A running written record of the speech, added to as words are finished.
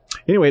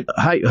Anyway,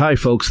 hi,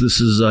 folks. This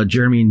is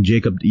Jeremy and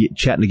Jacob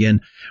chatting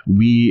again.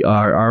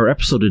 Our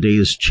episode today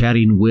is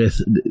chatting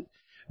with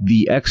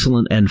the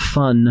excellent and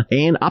fun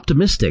and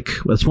optimistic.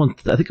 That's one.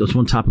 I think it was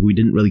one topic we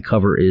didn't really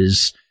cover.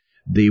 Is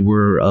they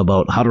were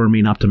about how to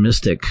remain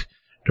optimistic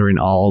during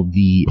all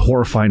the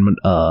horrifying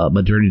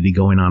modernity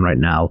going on right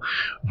now,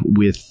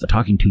 with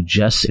talking to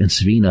Jess and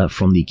Savina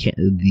from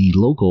the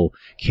local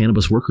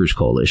Cannabis Workers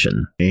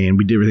Coalition. And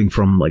we did everything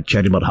from like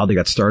chatting about how they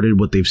got started,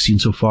 what they've seen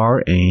so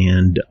far,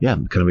 and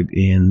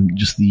and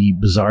just the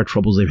bizarre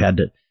troubles they've had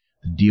to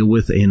deal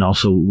with, and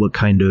also what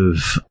kind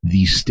of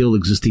the still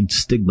existing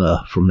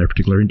stigma from their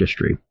particular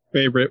industry.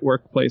 Favorite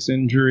workplace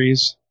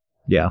injuries.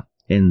 Yeah.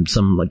 And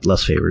some like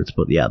less favorites,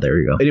 but yeah, there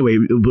you go. Anyway,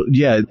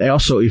 yeah.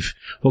 Also, if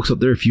folks out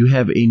there, if you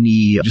have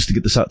any, just to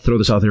get this out, throw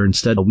this out there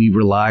instead, we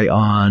rely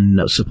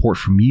on support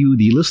from you,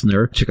 the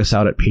listener. Check us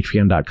out at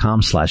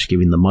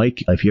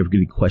patreon.com/givingthemic. If you have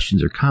any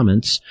questions or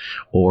comments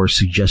or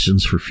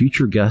suggestions for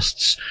future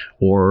guests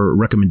or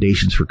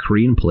recommendations for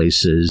Korean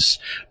places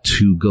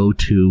to go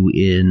to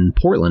in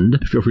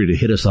Portland, feel free to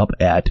hit us up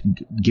at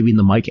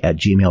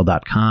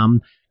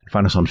givingthemic@gmail.com.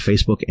 Find us on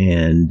Facebook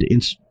and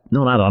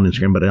no, not on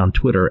Instagram, but on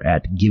Twitter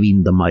at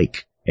Giving the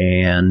Mic.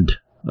 And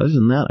other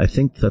than that, I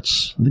think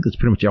that's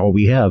pretty much all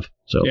we have.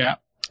 So yeah.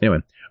 Anyway,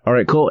 all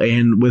right, cool.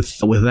 And with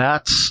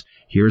that,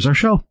 here's our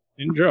show.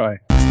 Enjoy.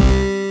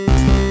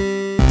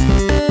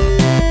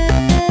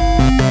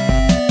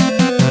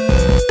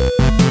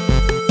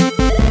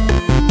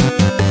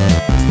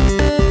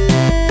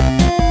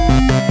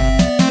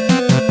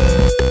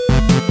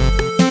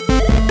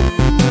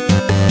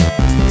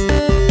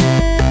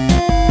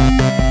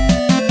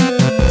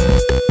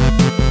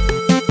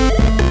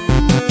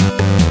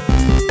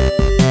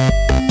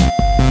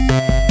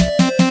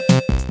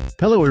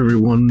 Hello,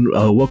 everyone.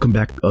 Welcome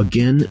back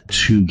again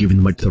to Giving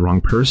the Mic to the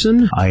Wrong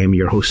Person. I am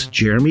your host,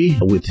 Jeremy.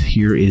 With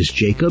here is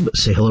Jacob.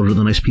 Say hello to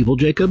the nice people,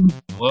 Jacob.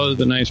 Hello to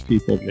the nice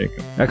people,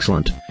 Jacob.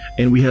 Excellent.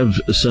 And we have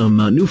some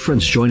new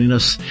friends joining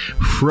us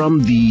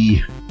from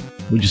the,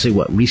 would you say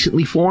what,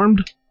 recently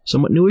formed?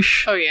 Somewhat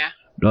newish? Oh, yeah.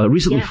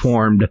 Recently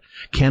formed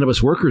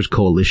Cannabis Workers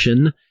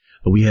Coalition.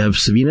 We have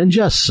Savina and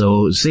Jess,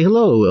 so say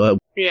hello.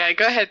 Yeah,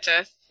 go ahead,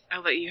 Jess.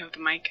 I'll let you have the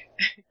mic.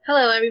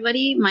 Hello,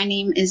 everybody. My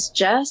name is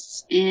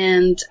Jess,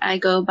 and I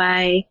go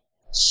by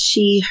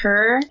she,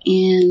 her,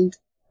 and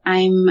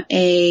I'm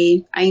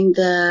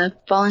the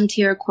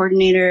volunteer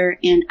coordinator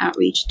and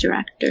outreach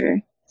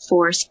director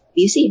for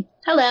CBC.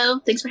 Hello.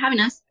 Thanks for having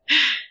us.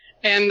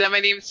 And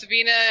my name is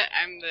Savina.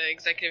 I'm the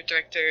executive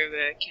director of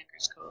the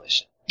Cannabis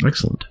Coalition.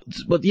 Excellent.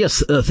 But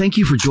yes, thank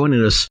you for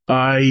joining us.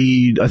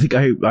 I think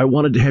I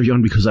wanted to have you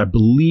on because I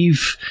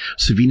believe,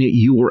 Savina,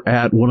 you were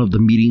at one of the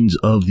meetings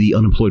of the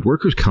Unemployed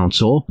Workers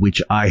Council, which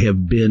I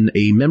have been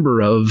a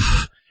member of,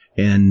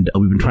 and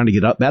we've been trying to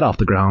get that off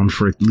the ground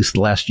for at least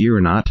the last year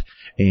or not.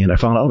 And I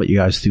found out about you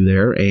guys through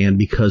there. And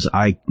because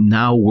I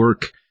now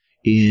work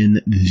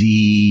in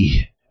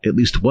at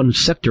least one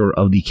sector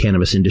of the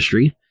cannabis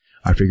industry,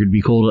 I figured it'd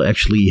be cool to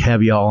actually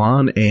have y'all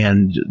on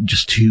and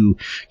just to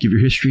give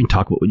your history and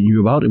talk about what you knew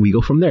about, and we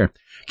go from there.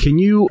 Can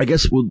you, I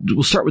guess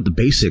we'll start with the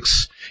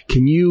basics.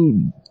 Can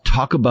you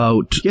talk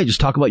about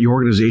your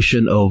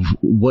organization of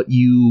what do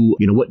you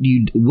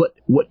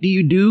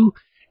do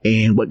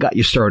and what got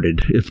you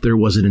started, if there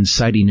was an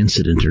inciting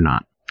incident or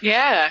not?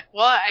 Yeah.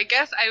 Well, I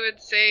guess I would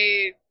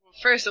say,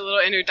 first, a little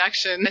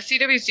introduction. The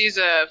CWC is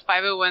a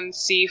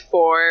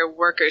 501c4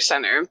 worker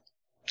center.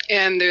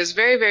 And there's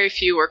very, very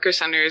few worker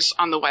centers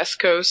on the West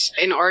Coast.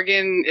 In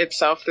Oregon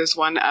itself, there's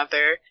one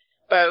other.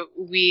 But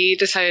we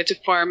decided to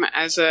form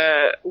as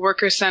a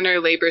worker center,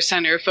 labor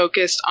center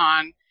focused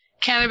on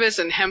cannabis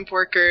and hemp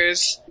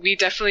workers. We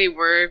definitely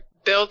were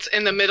built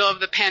in the middle of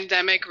the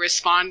pandemic,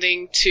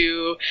 responding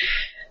to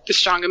the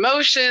strong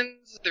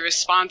emotions, the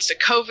response to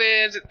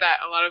COVID that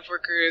a lot of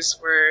workers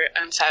were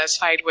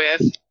unsatisfied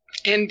with,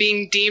 and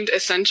being deemed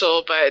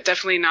essential, but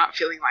definitely not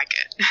feeling like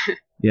it.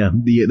 Yeah,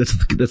 that's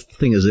the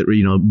thing is that,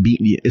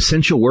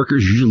 essential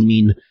workers usually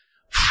mean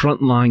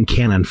frontline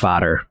cannon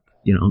fodder.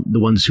 The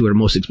ones who are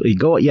most we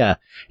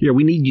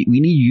need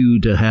you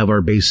to have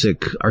our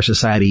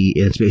society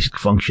and its basic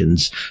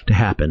functions to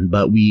happen,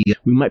 but we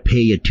might pay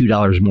you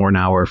 $2 more an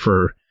hour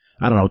for,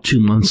 I don't know, 2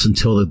 months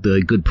until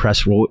the good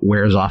press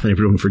wears off and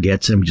everyone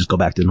forgets and we just go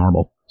back to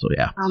normal. So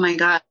yeah. Oh my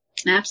God.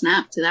 Snap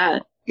to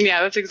that.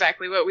 Yeah, that's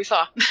exactly what we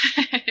saw.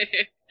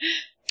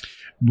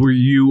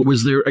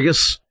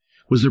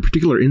 Was there a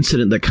particular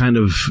incident that kind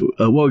of,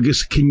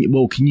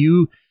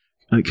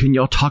 can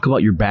y'all talk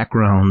about your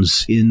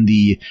backgrounds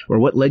or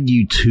what led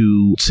you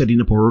to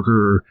setting up a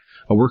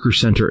worker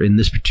center in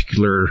this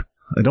particular,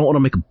 I don't want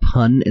to make a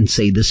pun and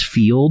say this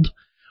field,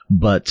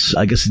 but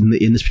I guess in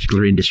this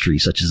particular industry,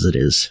 such as it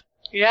is.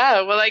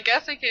 Yeah, well, I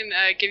guess I can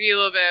give you a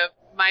little bit of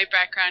my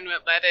background,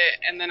 what led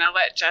it, and then I'll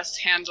let Jess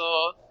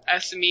handle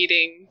us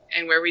meeting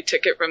and where we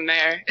took it from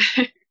there.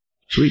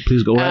 Sweet,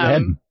 please go right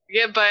ahead.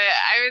 Yeah, but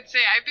I would say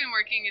I've been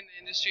working in the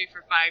industry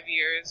for 5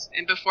 years,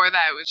 and before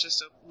that I was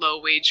just a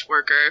low-wage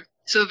worker.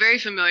 So very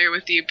familiar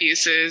with the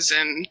abuses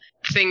and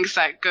things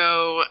that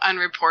go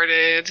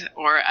unreported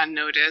or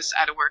unnoticed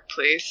at a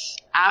workplace.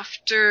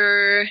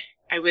 After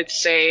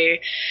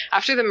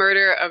the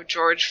murder of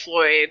George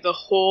Floyd, the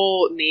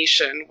whole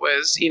nation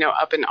was,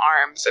 up in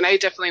arms. And I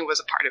definitely was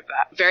a part of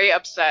that. Very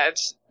upset,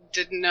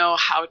 didn't know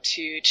how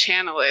to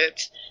channel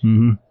it.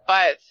 Mm-hmm.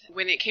 But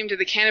when it came to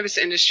the cannabis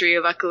industry,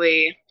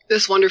 luckily,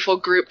 this wonderful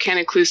group, Can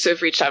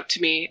Inclusive, reached out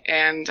to me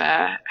and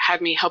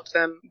had me help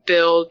them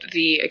build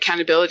the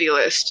accountability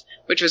list,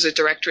 which was a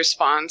direct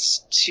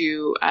response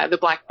to the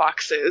black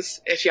boxes,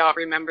 if y'all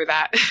remember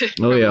that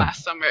from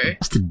last summer.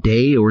 Just a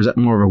day, or was that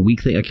more of a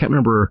week thing? I can't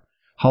remember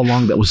how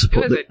long that was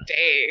supposed to be. It was a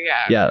day,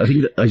 yeah. Yeah, I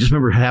think I just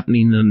remember it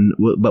happening,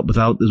 but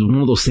without, it was one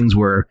of those things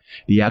where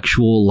the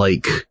actual,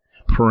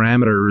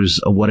 parameters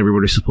of what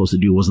everybody's supposed to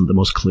do wasn't the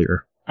most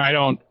clear. I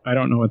don't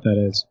know what that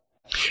is.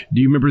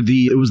 Do you remember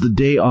it was the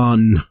day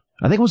on,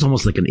 I think it was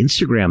almost like an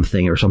Instagram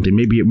thing or something.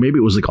 Maybe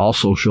it was like all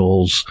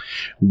socials,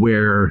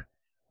 where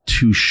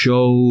to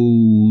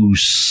show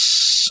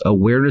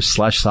awareness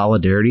 /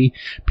 solidarity,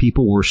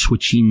 people were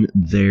switching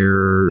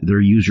their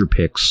user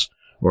pics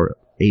or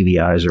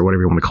AVIs or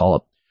whatever you want to call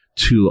it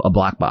to a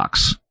black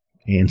box.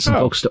 And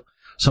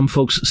some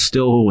folks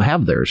still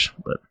have theirs,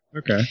 but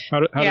okay. How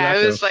did that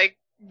it go? was like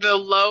the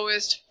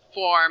lowest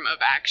form of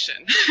action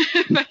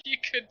that you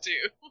could do.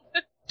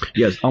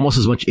 Yes, almost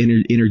as much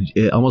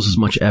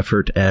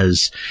effort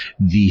as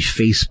the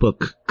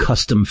Facebook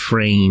custom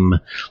frame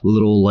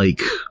little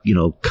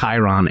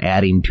Chiron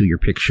adding to your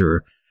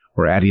picture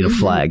or adding a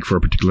flag for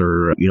a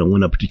particular,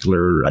 when a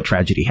particular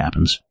tragedy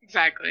happens.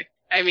 Exactly.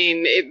 I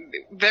mean,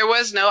 there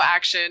was no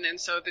action,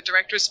 and so the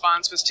direct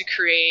response was to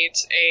create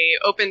a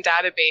open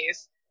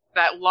database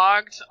that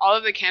logged all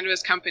of the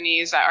cannabis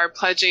companies that are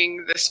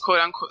pledging this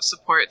quote-unquote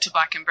support to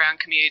Black and Brown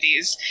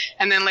communities,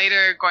 and then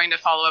later going to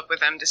follow up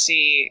with them to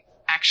see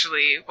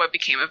actually what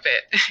became of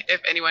it,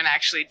 if anyone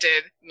actually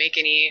did make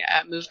any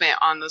movement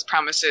on those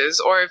promises,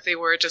 or if they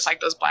were just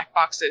like those black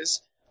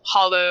boxes,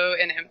 hollow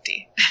and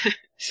empty.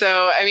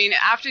 So, I mean,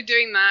 after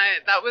doing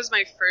that was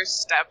my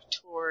first step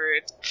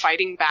toward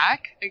fighting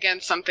back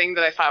against something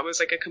that I thought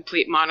was like a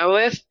complete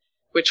monolith,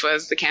 which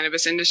was the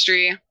cannabis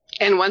industry.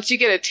 And once you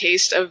get a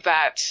taste of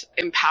that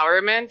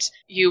empowerment,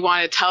 you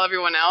want to tell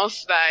everyone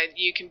else that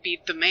you can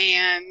beat the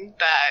man,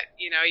 that,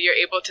 you're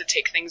able to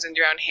take things into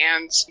your own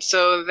hands.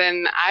 So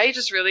then I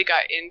just really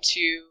got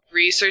into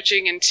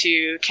researching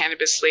into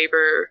cannabis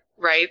labor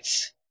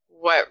rights,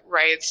 what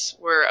rights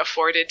were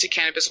afforded to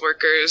cannabis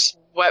workers,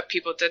 what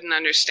people didn't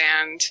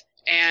understand.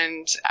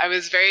 And I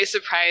was very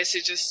surprised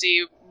to just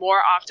see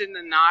more often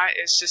than not,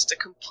 it's just a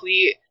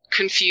complete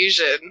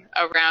confusion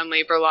around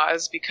labor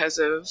laws because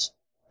of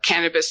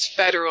cannabis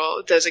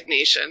federal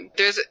designation.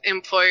 There's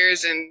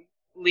employers in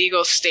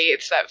legal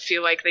states that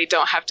feel like they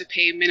don't have to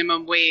pay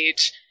minimum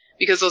wage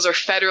because those are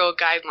federal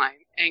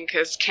guidelines. And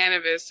because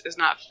cannabis is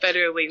not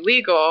federally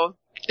legal,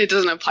 it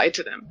doesn't apply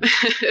to them.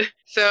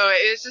 So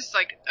it's just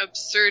like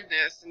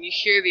absurdness, and you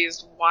hear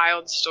these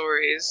wild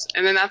stories.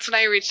 And then that's when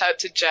I reached out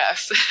to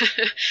Jess.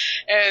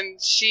 And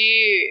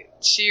she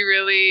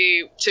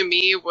really, to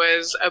me,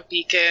 was a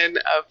beacon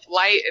of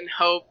light and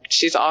hope.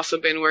 She's also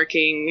been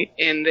working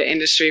in the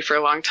industry for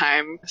a long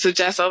time. So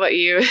Jess, I'll let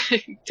you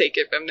take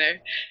it from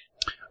there.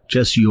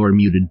 Jess, you are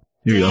muted.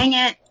 There you go. Dang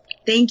it.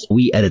 Thank you.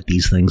 We edit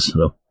these things,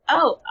 so.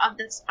 Oh,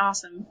 that's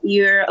awesome.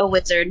 You're a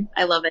wizard.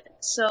 I love it.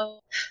 So,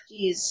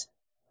 geez,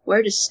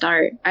 where to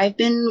start? I've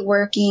been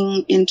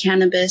working in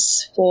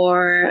cannabis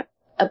for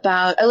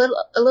about a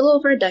little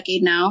over a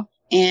decade now.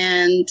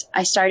 And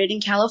I started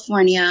in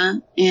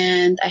California,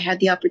 and I had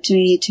the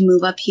opportunity to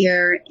move up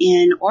here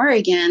in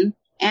Oregon.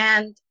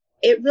 And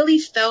it really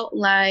felt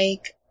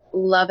like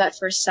love at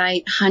first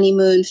sight,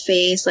 honeymoon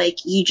phase. Like,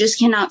 you just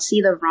cannot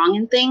see the wrong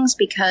in things,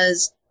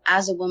 because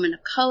as a woman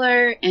of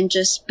color and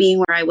just being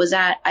where I was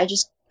at, I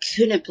just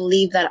couldn't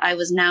believe that I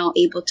was now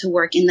able to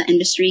work in the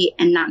industry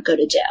and not go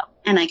to jail,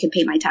 and I could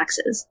pay my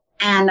taxes.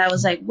 And I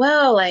was like,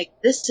 well, like,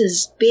 this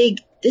is big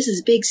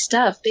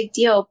stuff, big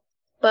deal.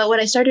 But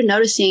what I started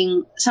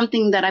noticing,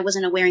 something that I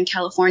wasn't aware in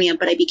California,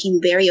 but I became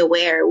very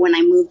aware when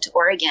I moved to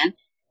Oregon,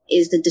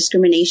 is the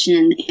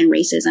discrimination and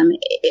racism.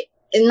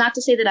 And not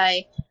to say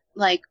that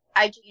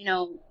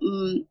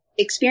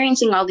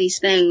experiencing all these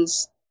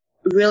things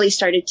really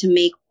started to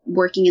make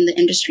working in the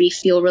industry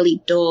feel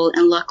really dull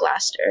and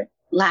lackluster.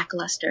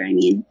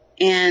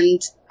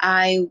 And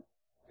I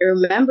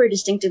remember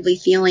distinctly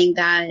feeling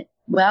that,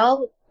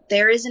 well,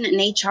 there isn't an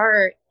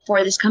HR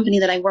for this company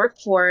that I work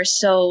for.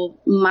 So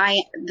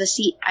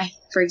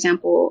for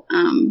example,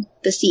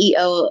 the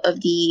CEO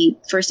of the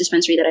first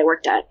dispensary that I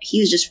worked at,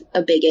 he was just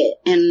a bigot,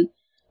 and,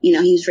 he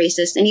was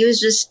racist, and he was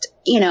just,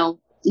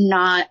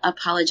 not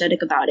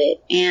apologetic about it.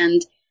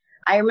 And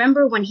I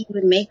remember when he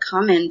would make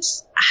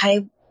comments,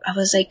 I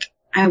was like,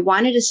 I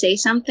wanted to say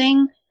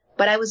something,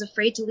 but I was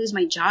afraid to lose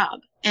my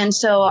job. And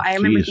so I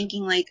remember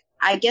thinking, like,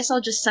 I guess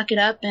I'll just suck it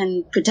up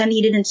and pretend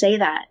he didn't say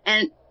that.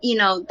 And,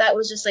 that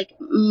was just like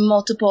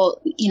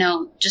multiple,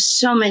 just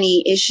so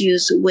many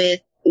issues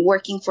with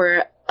working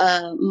for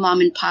a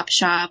mom and pop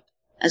shop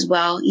as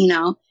well,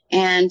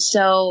 And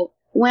so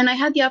when I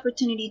had the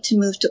opportunity to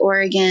move to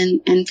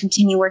Oregon and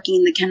continue working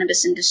in the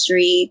cannabis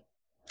industry,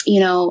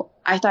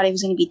 I thought it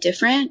was going to be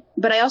different,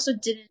 but I also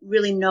didn't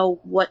really know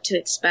what to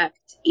expect.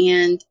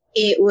 And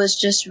it was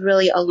just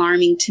really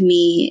alarming to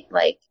me,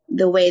 like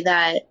the way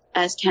that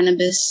as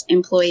cannabis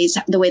employees,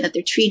 the way that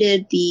they're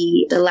treated,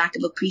 the lack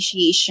of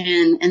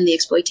appreciation and the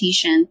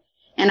exploitation.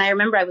 And I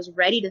remember I was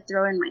ready to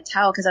throw in my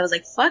towel because I was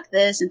like, fuck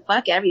this and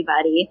fuck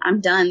everybody.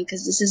 I'm done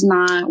because this is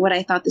not what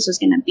I thought this was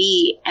going to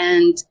be.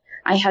 And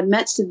I had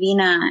met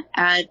Savina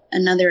at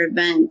another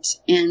event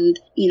and,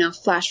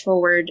 flash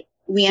forward,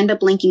 we end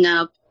up linking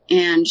up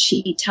and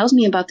she tells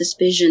me about this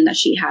vision that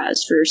she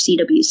has for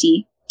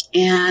CWC.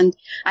 And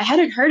I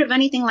hadn't heard of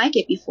anything like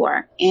it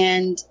before.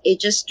 And it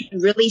just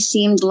really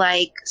seemed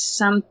like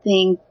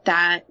something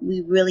that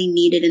we really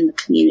needed in the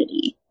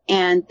community.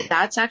 And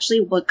that's actually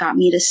what got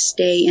me to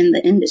stay in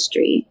the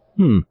industry.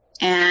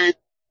 And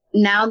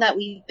now that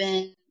we've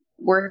been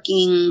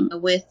working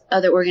with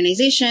other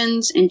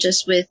organizations and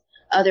just with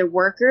other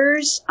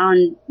workers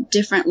on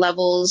different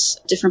levels,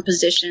 different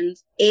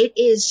positions, it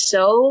is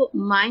so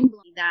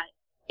mind-blowing that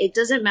it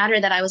doesn't matter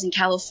that I was in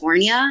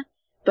California,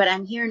 but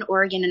I'm here in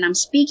Oregon and I'm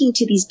speaking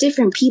to these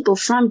different people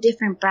from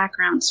different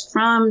backgrounds,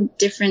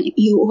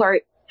 who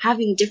are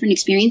having different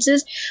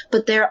experiences,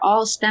 but they're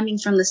all stemming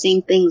from the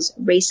same things: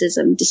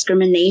 racism,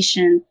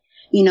 discrimination.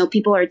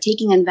 People are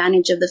taking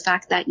advantage of the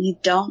fact that you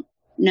don't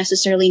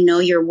necessarily know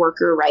your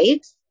worker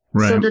rights,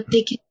 so that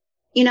they can,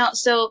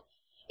 so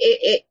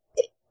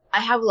I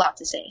have a lot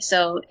to say.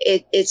 So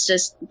it's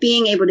just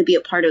being able to be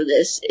a part of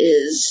this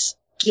is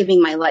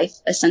giving my life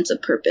a sense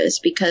of purpose,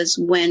 because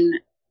when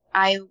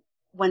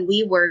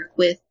we work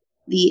with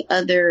the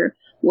other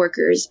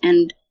workers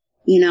and,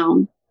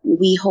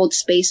 we hold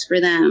space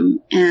for them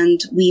and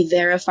we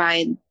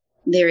verify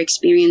their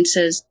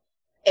experiences,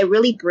 it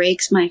really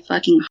breaks my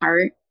fucking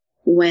heart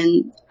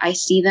when I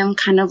see them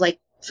kind of like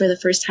for the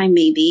first time,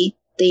 maybe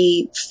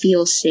they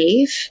feel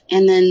safe.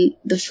 And then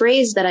the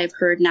phrase that I've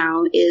heard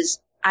now is,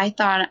 I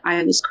thought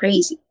I was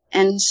crazy.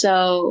 And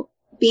so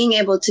being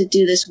able to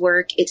do this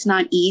work, it's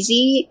not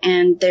easy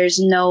and there's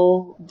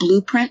no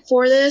blueprint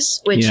for this,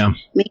 which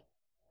makes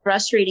it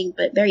frustrating,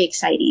 but very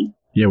exciting.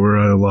 Yeah, we're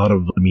a lot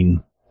of,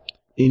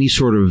 any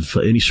sort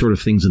of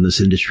things in this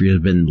industry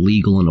have been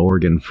legal in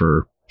Oregon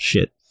for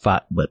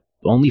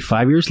only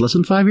 5 years, less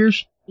than 5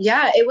 years?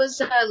 Yeah, it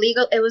was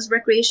legal. It was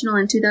recreational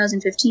in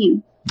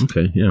 2015.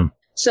 Okay, yeah.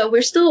 So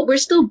we're still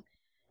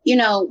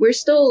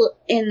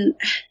in,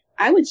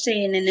 I would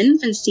say, in an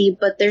infancy,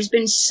 but there's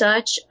been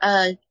such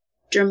a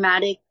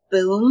dramatic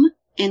boom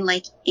and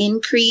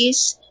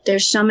increase.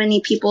 There's so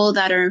many people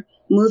that are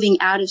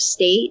moving out of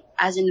state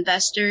as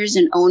investors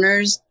and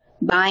owners,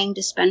 buying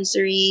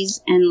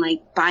dispensaries and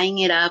buying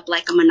it up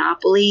like a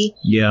monopoly.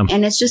 Yeah.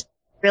 And it's just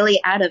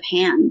really out of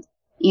hand,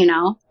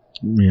 Yeah.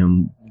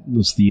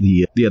 It's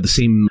the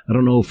same. I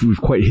don't know if we've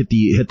quite hit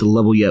the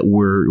level yet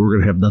where we're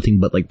going to have nothing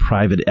but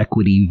private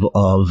equity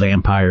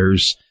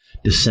vampires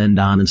descend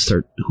on and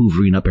start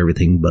hoovering up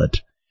everything. But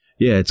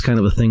yeah, it's kind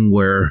of a thing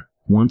where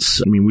we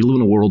live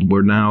in a world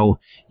where now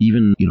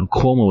even,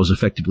 Cuomo was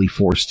effectively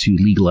forced to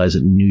legalize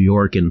it in New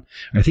York. And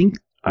I think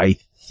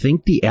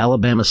the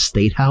Alabama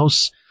State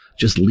House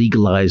just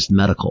legalized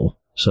medical.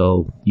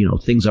 So,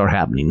 things are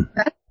happening.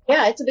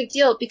 Yeah, it's a big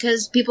deal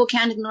because people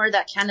can't ignore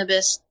that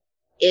cannabis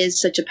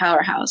is such a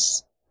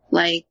powerhouse.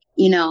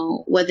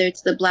 Whether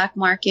it's the black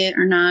market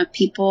or not,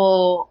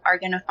 people are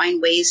going to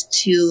find ways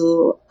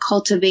to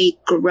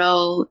cultivate,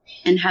 grow,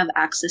 and have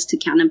access to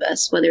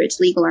cannabis, whether it's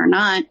legal or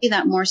not.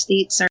 That more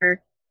states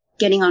are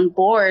getting on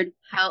board.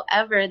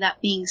 However,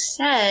 that being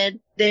said,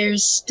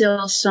 there's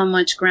still so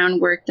much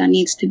groundwork that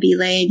needs to be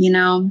laid,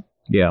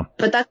 Yeah.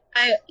 But that's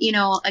why,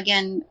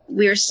 again,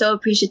 we're so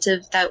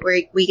appreciative that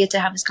we get to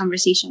have this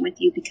conversation with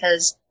you,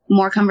 because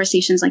more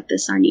conversations like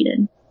this are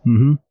needed.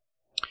 Mm-hmm.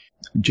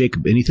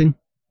 Jacob, anything?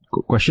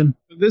 Question?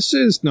 This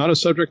is not a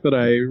subject that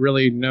I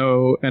really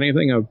know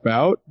anything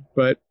about,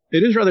 but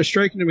it is rather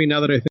striking to me now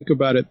that I think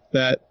about it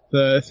that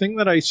the thing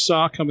that I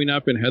saw coming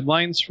up in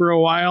headlines for a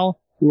while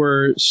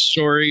were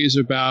stories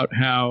about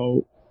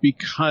how,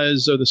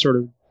 because of the sort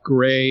of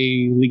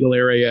gray legal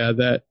area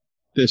that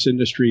this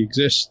industry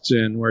exists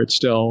in, where it's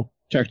still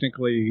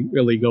technically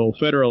illegal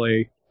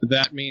federally,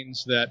 that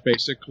means that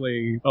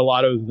basically a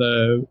lot of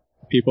the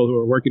people who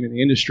are working in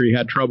the industry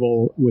had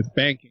trouble with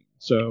banking.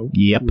 So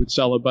you would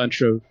sell a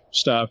bunch of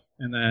stuff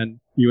and then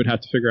you would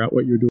have to figure out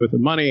what you would do with the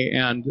money.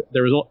 And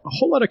there was a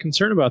whole lot of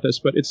concern about this,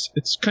 but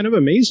it's kind of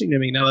amazing to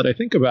me now that I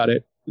think about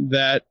it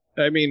that,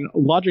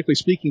 logically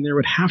speaking, there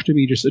would have to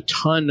be just a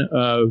ton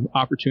of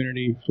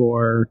opportunity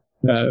for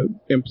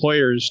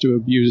employers to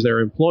abuse their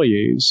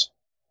employees.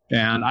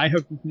 And I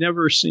have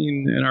never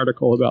seen an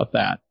article about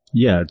that.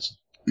 Yeah, it's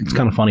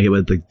kind of funny,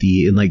 but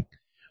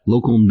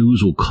local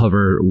news will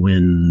cover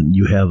when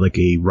you have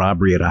a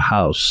robbery at a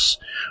house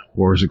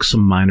or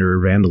some minor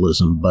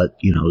vandalism, but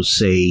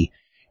say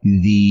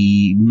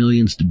the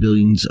millions to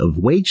billions of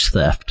wage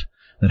theft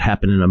that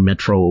happen in a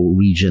metro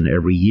region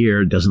every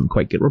year doesn't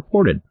quite get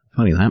reported.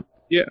 Funny that.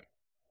 Yeah.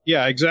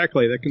 Yeah,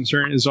 exactly. The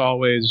concern is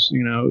always,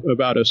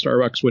 about a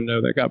Starbucks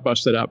window that got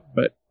busted up,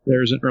 but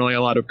there isn't really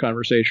a lot of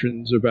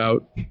conversations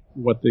about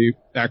what the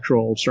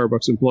actual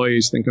Starbucks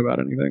employees think about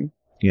anything.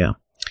 Yeah.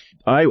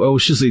 I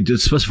was just to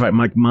specify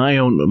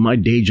my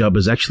day job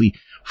is actually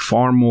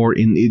far more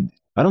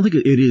I don't think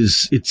it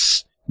is,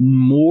 it's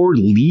more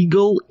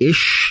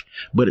legal-ish,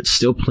 but it's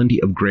still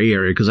plenty of gray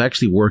area because I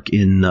actually work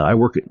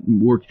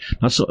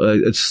not so,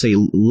 let's say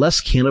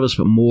less cannabis,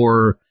 but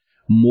more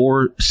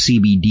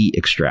CBD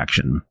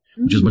extraction,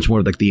 which is much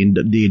more like the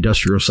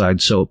industrial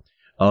side. So,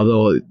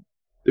 although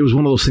it was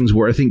one of those things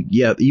where I think,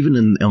 yeah,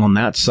 even on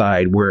that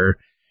side where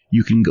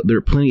you can go, there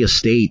are plenty of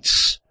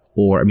states,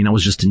 I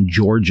was just in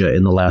Georgia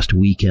in the last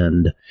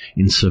weekend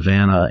in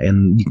Savannah,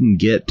 and you can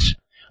get,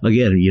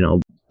 again,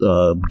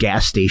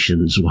 gas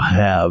stations will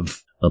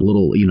have a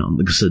little,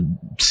 like I said,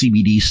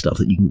 CBD stuff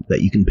that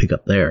you can pick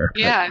up there.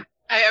 Yeah.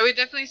 I would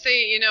definitely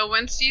say,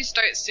 once you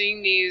start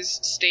seeing these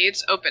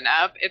states open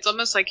up, it's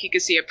almost like you can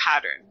see a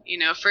pattern.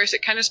 First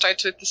it kind of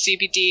starts with the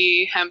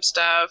CBD, hemp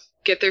stuff,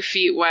 get their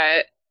feet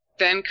wet.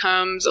 Then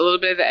comes a little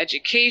bit of the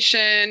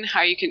education,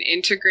 how you can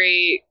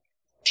integrate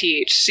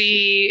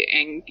THC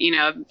and,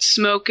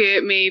 smoke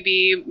it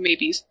maybe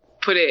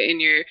put it in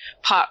your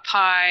pot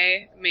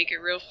pie, make it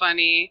real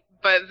funny.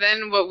 But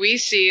then what we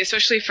see,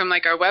 especially from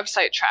like our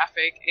website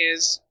traffic,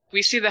 is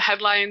we see the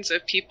headlines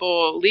of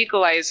people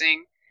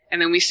legalizing, and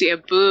then we see a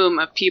boom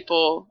of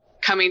people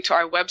coming to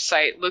our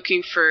website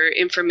looking for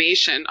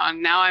information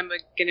on, now I'm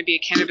going to be a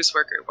cannabis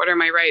worker. What are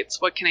my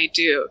rights? What can I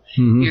do?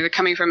 Mm-hmm. They're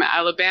coming from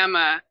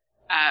Alabama,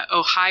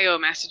 Ohio,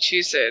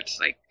 Massachusetts,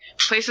 like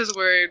places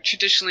where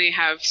traditionally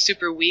have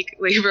super weak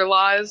labor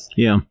laws.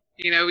 Yeah.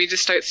 We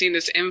just start seeing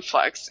this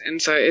influx.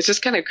 And so it's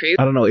just kind of crazy.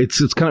 I don't know.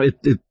 It's kind of,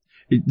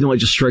 it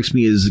just strikes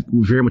me as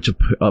very much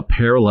a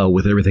parallel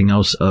with everything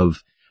else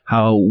of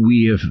how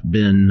we have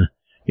been,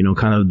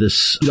 kind of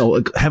this,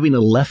 having a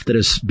left that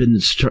has been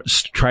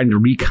trying to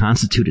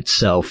reconstitute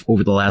itself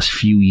over the last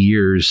few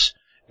years,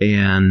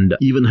 and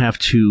even have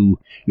to,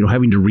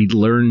 having to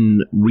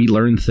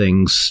relearn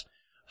things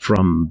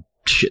from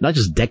not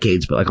just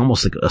decades, but like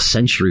almost like a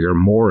century or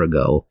more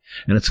ago.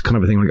 And it's kind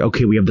of a thing like,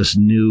 okay, we have this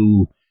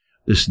new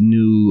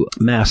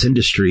mass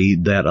industry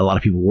that a lot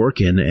of people work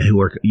in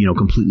who are,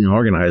 completely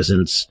unorganized,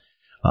 and it's,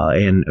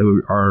 and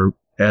are,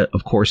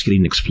 of course,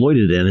 getting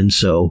exploited in. And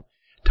so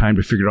time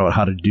to figure out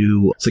how to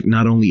do, it's like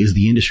not only is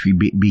the industry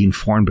being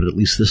formed, but at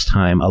least this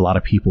time, a lot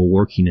of people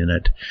working in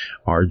it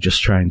are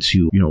just trying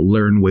to,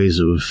 learn ways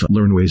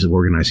of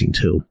organizing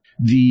too.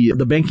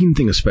 The banking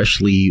thing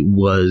especially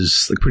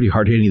was like pretty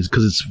hard hitting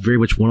because it's very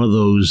much one of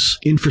those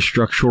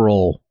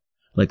infrastructural,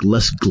 like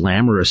less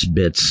glamorous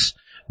bits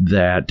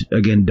that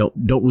again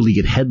don't really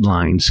get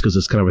headlines because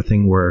it's kind of a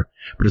thing where,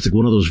 but it's like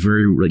one of those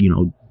very,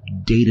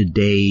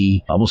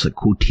 day-to-day, almost like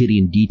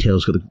quotidian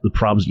details. The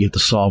problems you have to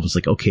solve is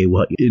like, okay,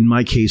 well, in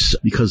my case,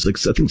 because like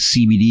I think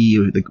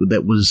CBD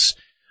that was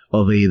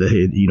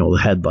that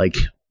had like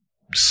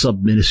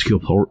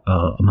sub-minuscule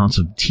amounts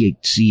of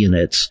THC in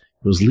it.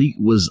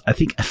 Was I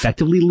think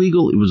effectively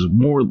legal. It was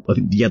more, I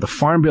think, the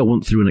Farm Bill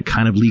went through and it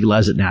kind of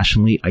legalized it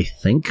nationally, I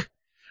think.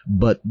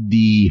 But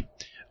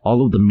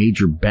all of the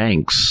major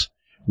banks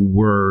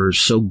were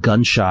so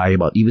gun shy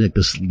about even like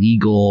this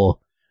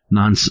legal,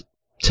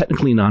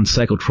 technically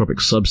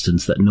non-psychotropic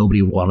substance that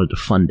nobody wanted to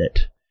fund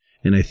it.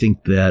 And I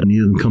think that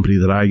the company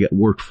that I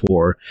worked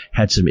for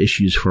had some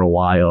issues for a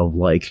while of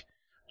like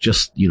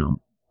just,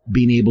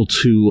 being able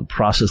to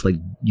process like,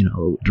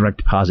 direct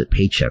deposit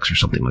paychecks or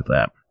something like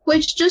that.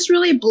 Which just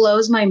really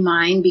blows my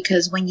mind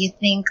because when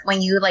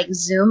you like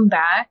zoom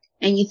back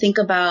and you think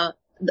about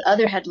the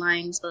other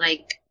headlines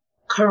like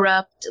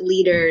corrupt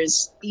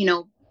leaders,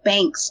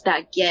 banks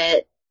that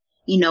get,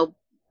 $1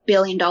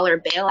 billion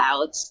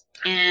bailouts.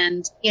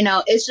 And,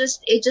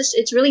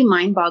 it's really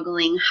mind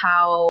boggling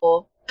how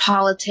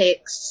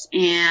politics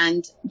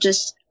and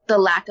just the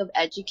lack of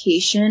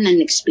education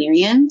and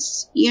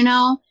experience,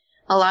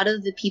 a lot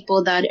of the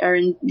people that are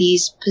in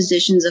these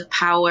positions of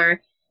power,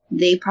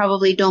 they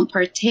probably don't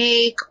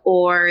partake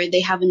or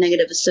they have a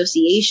negative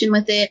association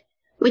with it,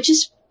 which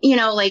is,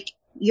 like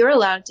you're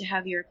allowed to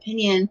have your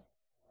opinion,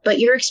 but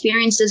your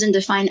experience doesn't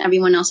define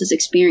everyone else's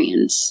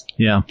experience.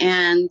 Yeah.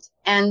 And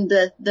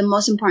the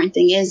most important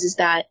thing is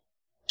that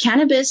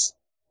cannabis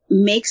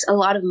makes a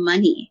lot of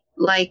money.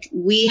 Like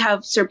we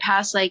have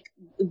surpassed like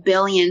 $1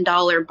 billion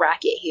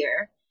bracket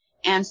here.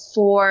 And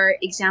for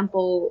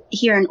example,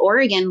 here in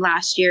Oregon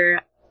last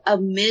year,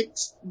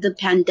 amidst the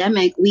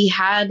pandemic, we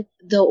had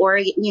the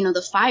Oregon,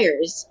 the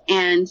fires.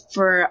 And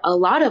for a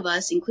lot of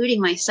us,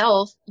 including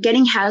myself,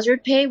 getting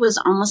hazard pay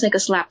was almost like a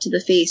slap to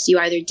the face. You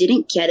either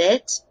didn't get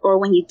it, or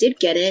when you did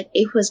get it,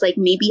 it was like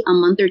maybe a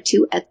month or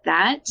two at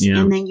that. Yeah.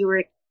 And then you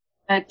were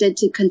expected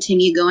to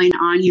continue going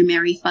on your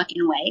merry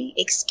fucking way.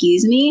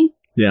 Excuse me?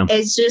 Yeah.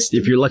 It's just,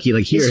 if you're lucky,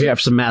 like here, you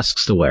have some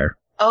masks to wear.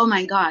 Oh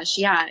my gosh.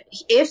 Yeah.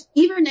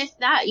 Even if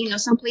that,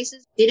 some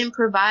places didn't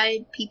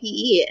provide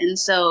PPE. And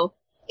so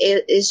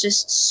it is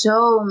just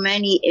so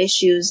many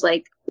issues.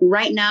 Like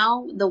right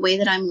now, the way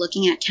that I'm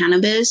looking at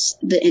cannabis,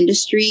 the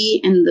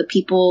industry and the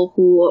people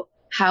who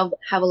have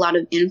a lot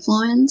of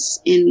influence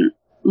in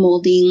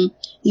molding,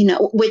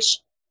 which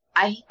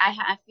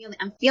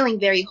I'm feeling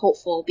very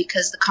hopeful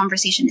because the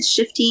conversation is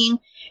shifting.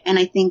 And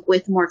I think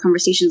with more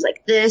conversations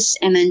like this,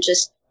 and then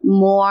just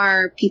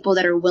more people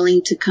that are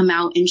willing to come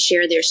out and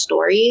share their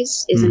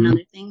stories is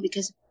another thing,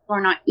 because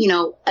we're not,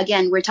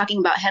 again, we're talking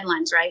about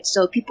headlines, right?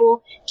 So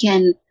people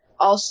can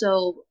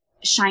also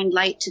shine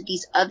light to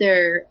these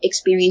other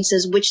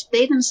experiences, which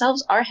they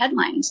themselves are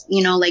headlines.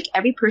 Like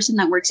every person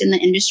that works in the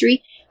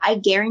industry, I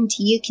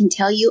guarantee you can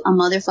tell you a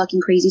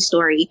motherfucking crazy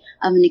story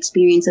of an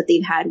experience that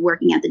they've had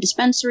working at the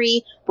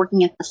dispensary,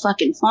 working at the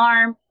fucking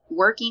farm,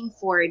 working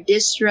for a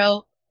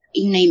distro,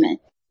 you name it.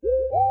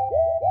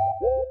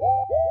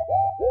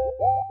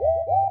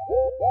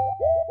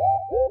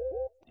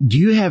 Do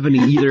you have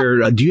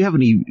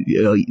any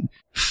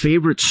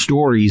favorite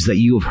stories that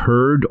you have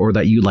heard or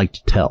that you like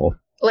to tell?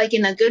 Like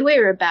in a good way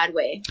or a bad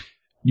way?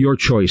 Your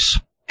choice.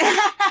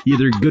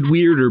 Either good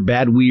weird or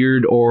bad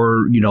weird,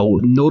 or,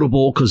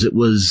 notable because it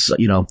was,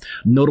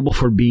 notable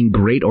for being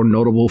great or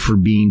notable for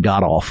being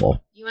god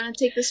awful. You want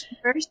to take this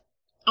first?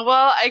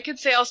 Well, I could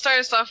say I'll start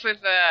us off with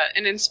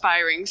an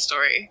inspiring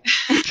story.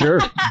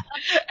 Sure.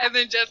 And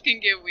then Jess can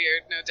get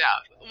weird, no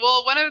doubt.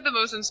 Well, one of the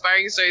most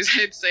inspiring stories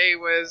I'd say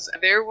was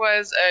there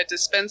was a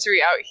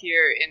dispensary out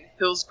here in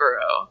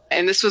Hillsboro.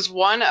 And this was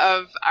one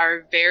of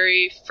our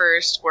very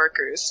first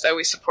workers that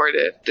we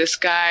supported. This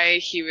guy,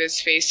 he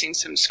was facing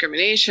some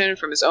discrimination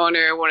from his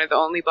owner, one of the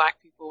only black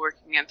people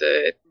working at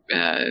the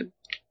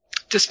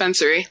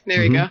dispensary. There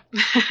we go.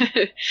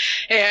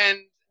 And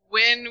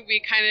when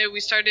we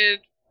started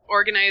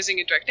organizing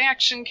a direct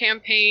action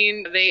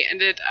campaign, they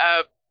ended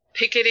up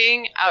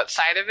picketing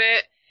outside of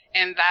it.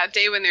 And that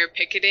day when they were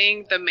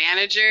picketing, the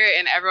manager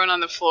and everyone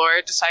on the floor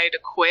decided to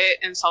quit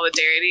in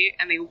solidarity,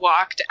 and they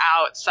walked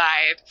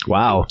outside.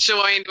 Wow.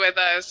 Joined with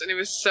us, and it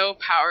was so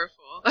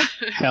powerful.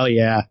 Hell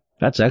yeah.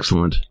 That's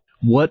excellent.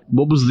 What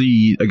was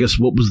the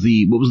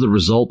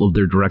result of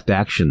their direct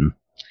action?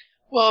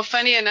 Well,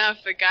 funny enough,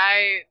 the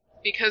guy,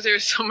 because there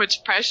was so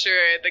much pressure,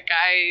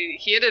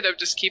 he ended up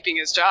just keeping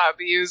his job.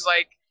 He was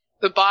like,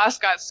 the boss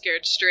got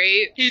scared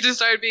straight. He just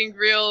started being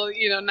real,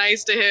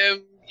 nice to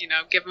him,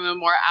 giving him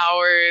more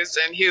hours.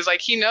 And he was like,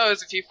 he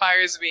knows if he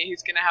fires me,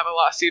 he's going to have a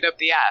lawsuit up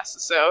the ass.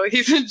 So he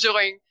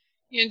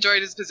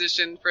enjoyed his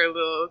position for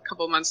a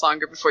couple months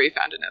longer before he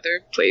found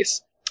another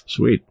place.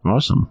 Sweet.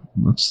 Awesome.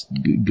 That's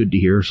good to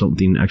hear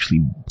something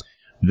actually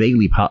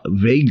vaguely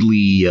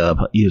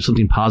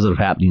something positive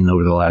happening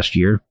over the last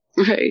year.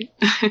 Right.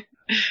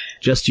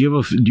 Jess, do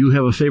you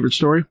have a favorite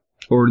story?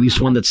 Or at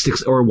least one that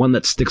sticks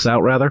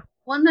out rather?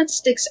 One that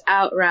sticks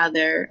out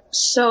rather.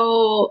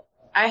 So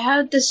I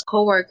had this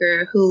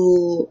coworker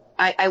who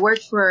I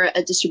worked for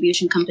a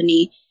distribution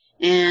company,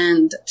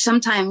 and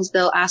sometimes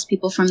they'll ask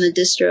people from the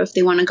distro if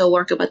they want to go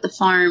work up at the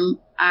farm.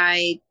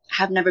 I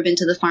have never been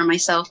to the farm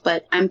myself,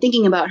 but I'm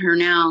thinking about her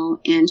now,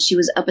 and she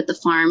was up at the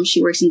farm.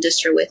 She works in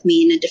distro with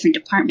me in a different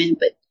department,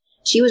 but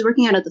she was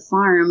working out at the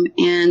farm,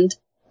 and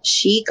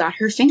she got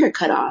her finger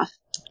cut off.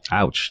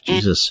 Ouch.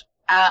 Jesus.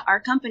 Our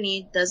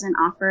company doesn't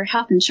offer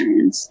health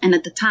insurance. And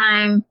at the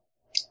time,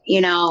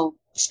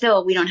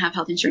 still we don't have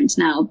health insurance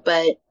now,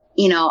 but,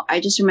 I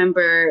just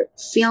remember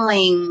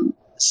feeling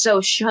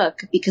so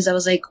shook because I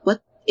was like,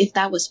 what if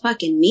that was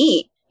fucking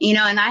me?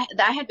 And I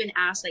had been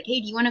asked like, hey,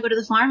 do you want to go to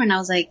the farm? And I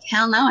was like,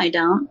 hell no, I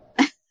don't.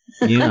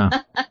 Yeah.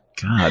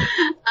 God.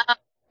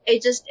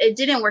 It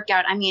didn't work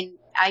out. I mean,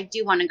 I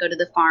do want to go to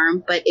the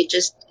farm, but it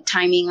just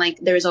timing, like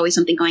there was always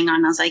something going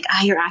on. I was like,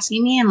 you're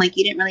asking me? And like,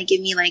 you didn't really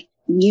give me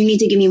you need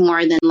to give me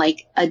more than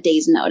like a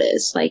day's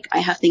notice. Like I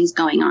have things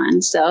going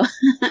on. So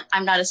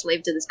I'm not a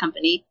slave to this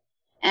company.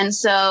 And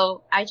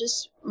so I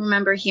just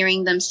remember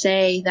hearing them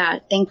say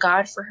that thank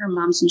God for her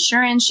mom's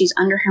insurance. She's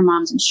under her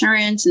mom's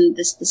insurance and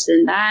this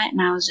and that.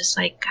 And I was just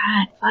like,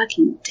 God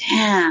fucking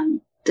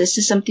damn. This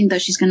is something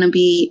that she's going to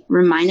be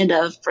reminded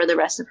of for the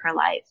rest of her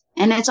life.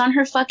 And it's on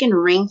her fucking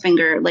ring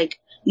finger, or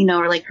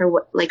like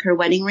her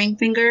wedding ring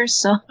finger.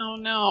 So. Oh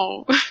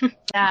no.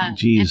 Yeah.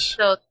 Jeez.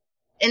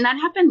 And that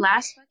happened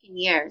last fucking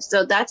year.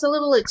 So that's a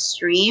little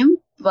extreme,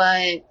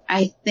 but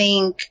I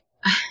think,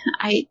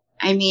 I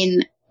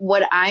mean,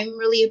 what I'm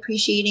really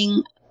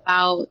appreciating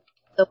about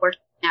the work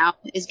now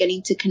is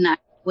getting to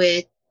connect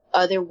with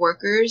other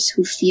workers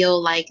who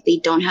feel like they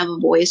don't have a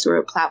voice or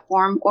a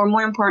platform, or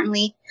more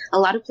importantly, a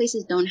lot of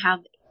places don't have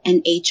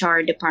an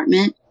HR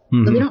department.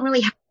 Mm-hmm. So they don't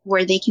really have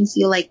where they can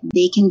feel like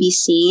they can be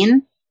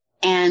seen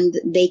and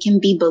they can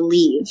be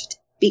believed,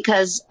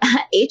 because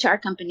HR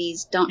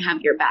companies don't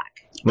have your back.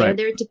 Right.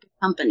 They're a different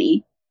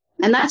company.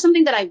 And that's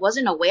something that I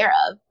wasn't aware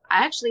of.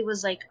 I actually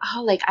was like,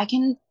 I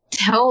can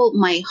tell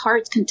my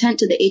heart's content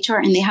to the HR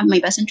and they have my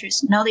best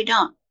interest. No, they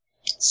don't.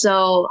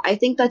 So I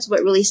think that's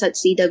what really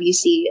sets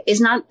CWC.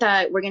 It's not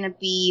that we're going to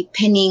be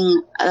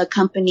pinning a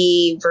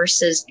company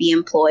versus the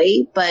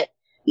employee, but,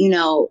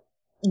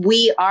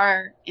 we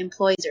are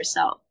employees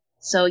ourselves.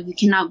 So you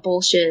cannot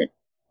bullshit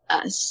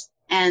us.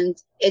 And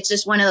it's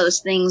just one of those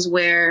things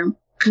where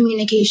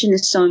communication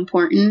is so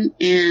important,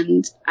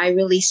 and I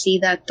really see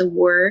that the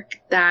work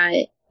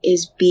that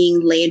is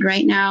being laid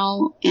right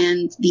now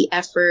and the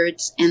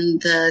efforts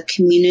and the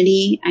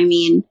community. I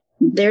mean,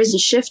 there's a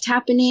shift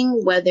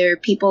happening, whether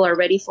people are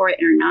ready for it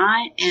or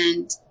not.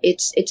 And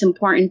it's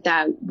important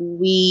that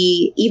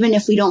we, even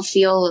if we don't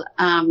feel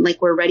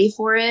like we're ready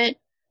for it,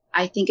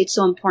 I think it's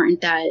so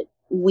important that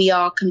we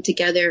all come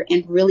together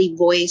and really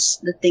voice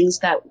the things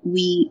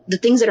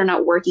that are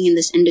not working in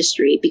this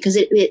industry, because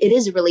it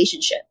is a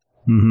relationship.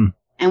 Mm-hmm.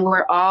 And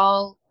we're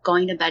all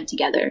going to bed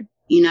together.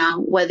 You know,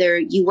 whether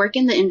you work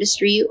in the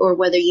industry or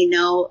whether you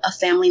know a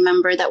family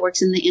member that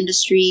works in the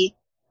industry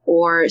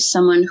or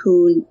someone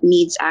who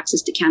needs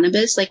access to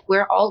cannabis, like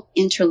we're all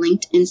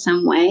interlinked in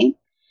some way.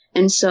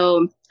 And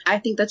so I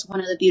think that's one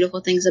of the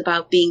beautiful things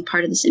about being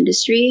part of this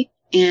industry.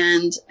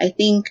 And I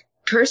think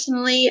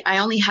personally, I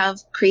only have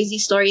crazy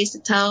stories to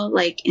tell.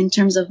 Like in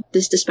terms of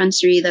this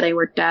dispensary that I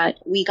worked at,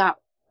 we got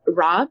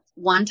robbed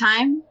one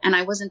time and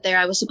I wasn't there.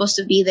 I was supposed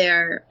to be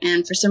there.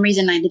 And for some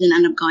reason, I didn't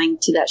end up going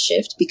to that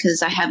shift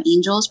because I have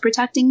angels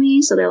protecting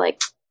me. So they're like,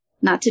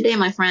 not today,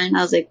 my friend.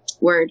 I was like,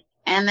 word.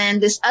 And then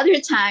this other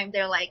time,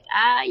 they're like,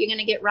 you're going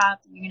to get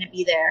robbed. You're going to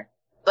be there.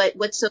 But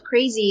what's so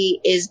crazy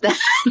is that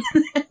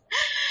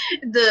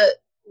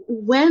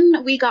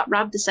when we got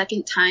robbed the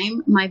second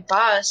time, my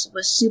boss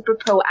was super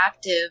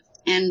proactive.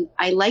 And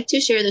I like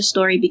to share this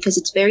story because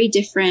it's very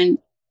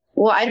different.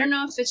 Well, I don't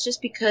know if it's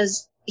just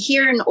because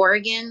here in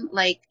Oregon,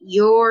 like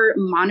you're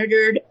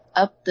monitored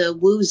up the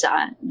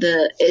wooza.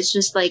 It's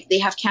just like they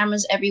have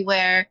cameras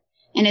everywhere.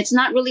 And it's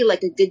not really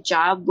like a good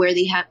job where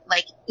they have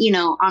like, you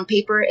know, on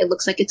paper, it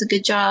looks like it's a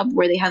good job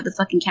where they have the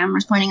fucking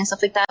cameras pointing and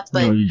stuff like that.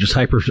 But you just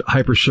hyper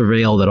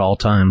surveilled at all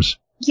times.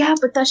 Yeah,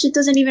 but that shit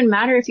doesn't even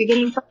matter if you're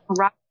getting fucking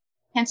robbed.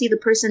 You can't see the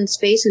person's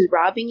face who's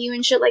robbing you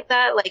and shit like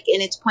that. Like,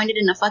 and it's pointed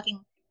in a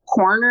fucking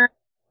corner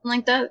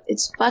like that.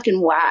 It's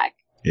fucking whack.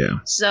 Yeah.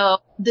 So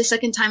the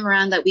second time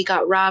around that we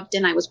got robbed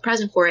and I was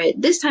present for it,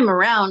 this time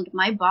around,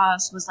 my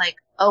boss was like,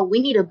 oh,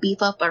 we need to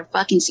beef up our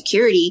fucking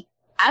security,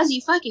 as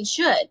you fucking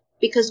should.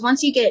 Because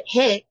once you get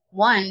hit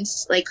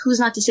once, like who's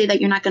not to say that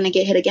you're not going to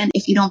get hit again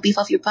if you don't beef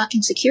up your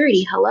fucking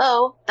security?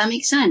 Hello? That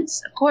makes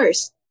sense. Of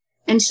course.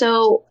 And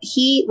so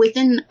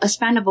within a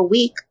span of a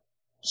week,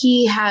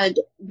 he had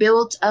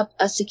built up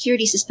a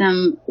security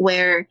system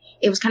where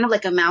it was kind of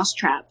like a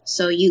mousetrap.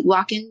 So you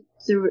walk in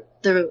through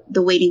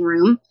the waiting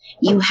room,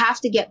 you have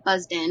to get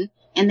buzzed in,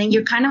 and then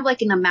you're kind of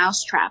like in a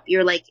mousetrap.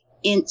 You're like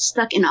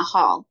stuck in a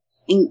hall.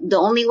 And the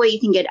only way you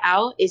can get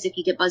out is if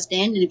you get buzzed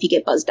in and if you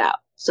get buzzed out.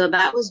 So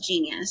that was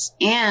genius.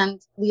 And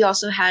we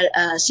also had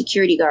a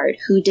security guard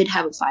who did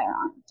have a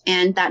firearm.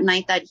 And that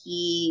night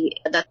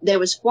that there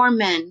was 4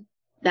 men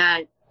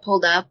that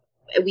pulled up.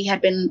 We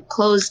had been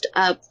closed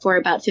up for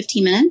about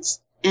 15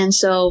 minutes. And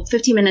so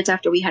 15 minutes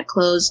after we had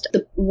closed,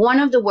 one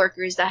of the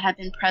workers that had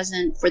been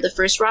present for the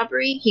first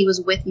robbery, he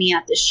was with me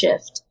at the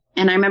shift.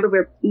 And I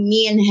remember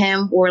me and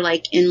him were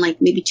like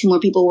maybe 2 more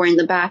people were in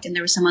the back, and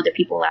there were some other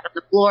people out on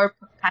the floor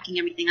packing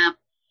everything up.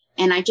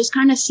 And I just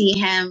kind of see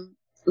him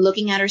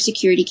looking at our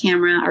security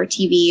camera, our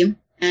TV,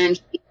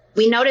 and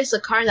we notice a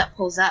car that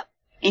pulls up.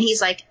 And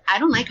he's like, I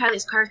don't like how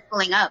this car is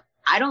pulling up.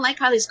 I don't like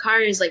how this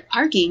car is like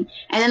parking.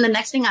 And then the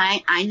next thing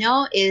I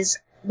know is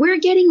we're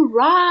getting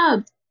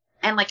robbed.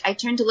 And like I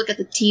turn to look at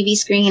the TV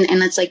screen,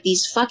 and it's like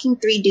these fucking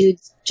 3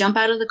 dudes jump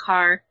out of the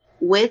car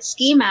with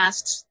ski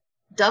masks,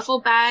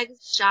 duffel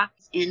bags,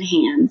 shotguns in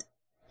hand.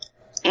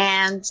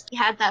 And he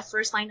had that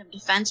first line of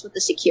defense with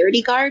the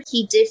security guard.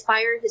 He did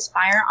fire his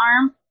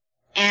firearm,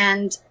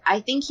 and I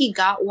think he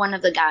got one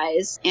of the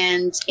guys.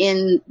 And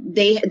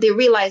they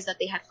realized that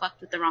they had fucked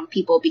with the wrong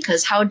people,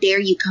 because how dare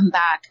you come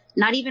back,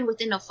 not even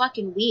within a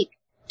fucking week,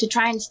 to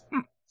try and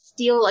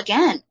steal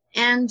again.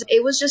 And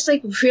it was just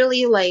like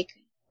really like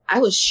I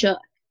was shook.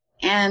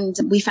 And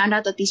we found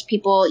out that these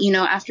people, you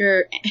know,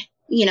 after,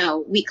 you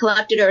know, we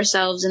collected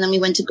ourselves and then we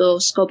went to go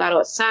scope out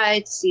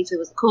outside to see if it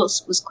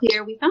was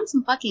clear. We found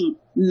some fucking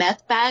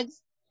meth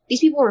bags. These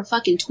people were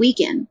fucking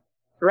tweaking,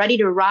 ready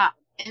to rob.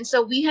 And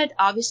so we had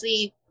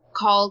obviously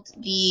called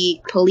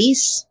the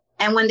police.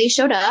 And when they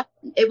showed up,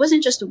 it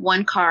wasn't just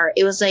one car.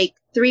 It was like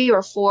 3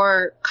 or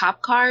 4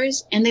 cop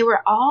cars, and they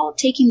were all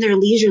taking their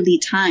leisurely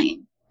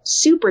time.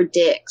 Super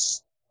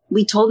dicks.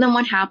 We told them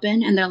what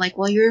happened, and they're like,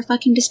 well, you're a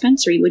fucking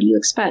dispensary. What do you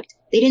expect?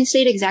 They didn't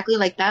say it exactly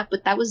like that,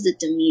 but that was the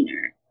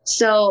demeanor.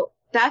 So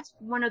that's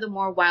one of the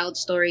more wild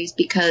stories,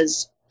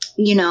 because,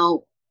 you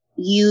know,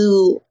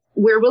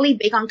 we're really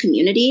big on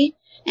community.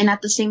 And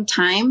at the same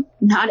time,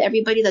 not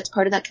everybody that's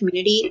part of that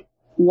community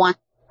wants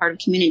to be part of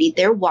community.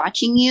 They're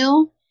watching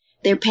you.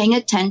 They're paying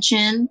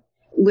attention.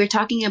 We're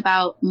talking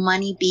about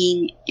money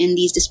being in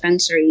these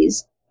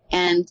dispensaries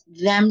and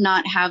them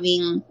not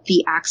having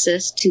the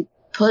access to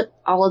put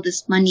all of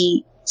this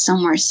money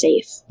somewhere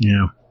safe.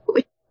 Yeah.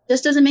 It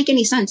just doesn't make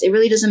any sense. It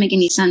really doesn't make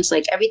any sense.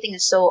 Like everything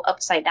is so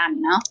upside down,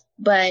 you know?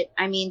 But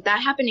I mean,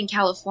 that happened in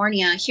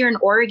California. Here in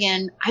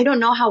Oregon, I don't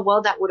know how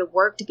well that would have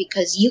worked,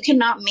 because you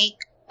cannot make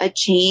a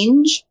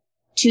change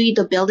to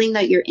the building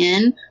that you're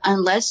in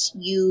unless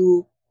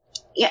you,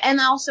 yeah. And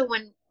also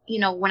when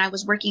I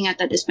was working at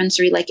that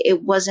dispensary, like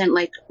it wasn't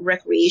like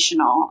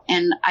recreational,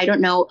 and I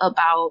don't know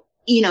about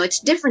it's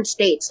different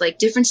states. Like,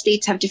 different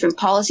states have different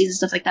policies and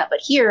stuff like that. But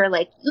here,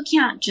 like, you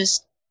can't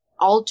just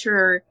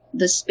alter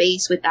the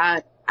space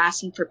without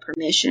asking for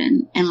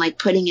permission and, like,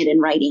 putting it in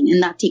writing.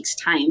 And that takes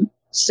time.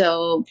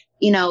 So,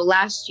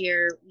 last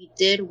year we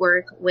did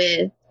work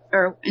with,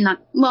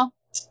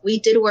 we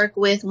did work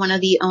with one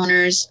of the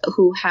owners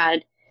who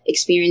had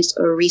experienced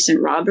a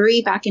recent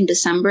robbery back in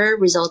December,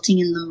 resulting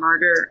in the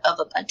murder of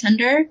a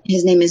bartender.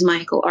 His name is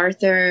Michael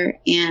Arthur.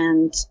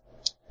 And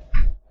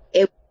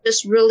it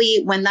just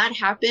really, when that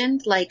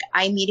happened, like,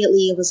 I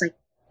immediately was like,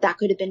 that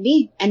could have been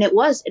me. And it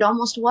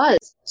almost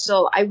was.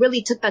 So I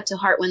really took that to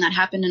heart when that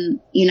happened. And,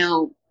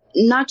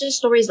 not just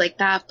stories like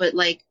that, but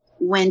like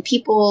when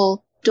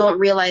people don't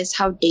realize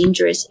how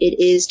dangerous it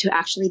is to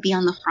actually be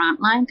on the front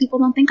line, people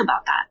don't think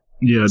about that.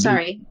 Yeah.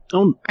 Sorry.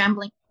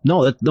 Rambling.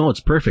 No, it's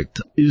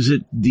perfect.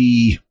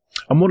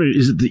 I'm wondering,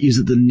 is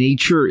it the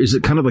nature, is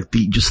it kind of like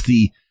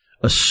the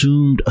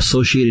assumed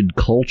associated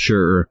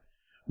culture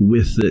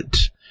with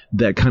it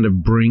that kind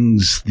of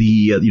brings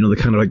the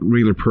kind of like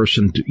regular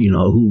person to,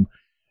 who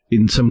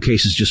in some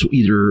cases just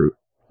either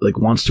like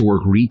wants to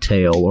work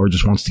retail or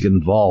just wants to get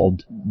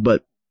involved.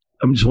 But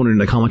I'm just wondering,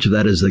 like, how much of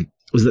that is like,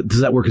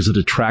 does that work as a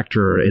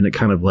detractor, and it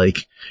kind of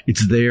like,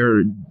 it's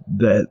there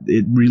that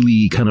it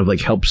really kind of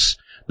like helps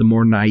the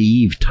more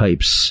naive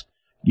types,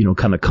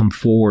 kind of come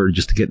forward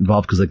just to get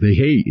involved because, like,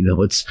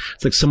 it's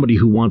like somebody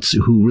who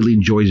really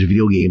enjoys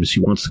video games,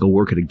 who wants to go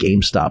work at a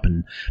GameStop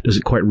and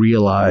doesn't quite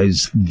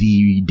realize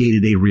the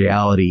day-to-day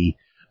reality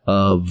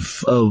of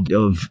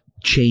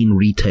chain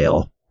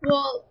retail.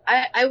 Well,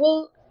 I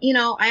will,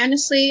 I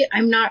honestly,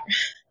 I'm not,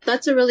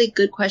 that's a really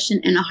good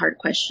question and a hard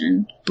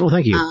question. Oh,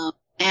 thank you.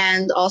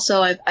 And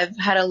also I've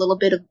had a little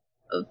bit of,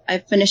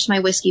 I've finished my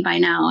whiskey by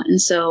now.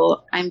 And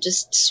so I'm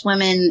just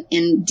swimming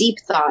in deep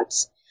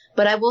thoughts.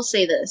 But I will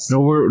say this. No,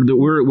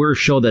 we're a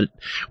show that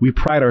we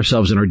pride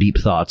ourselves in our deep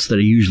thoughts that are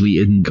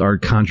usually are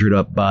conjured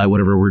up by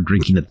whatever we're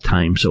drinking at the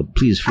time. So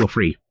please feel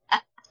free.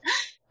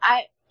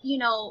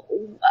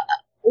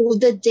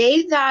 The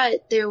day that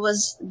it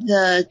was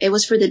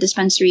for the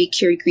dispensary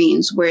Curie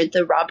Greens where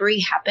the robbery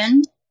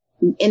happened,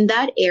 in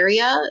that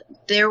area,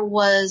 there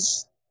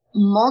was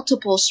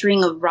multiple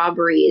string of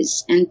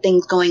robberies and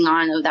things going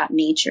on of that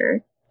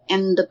nature.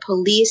 And the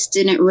police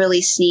didn't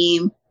really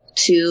seem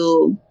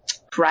to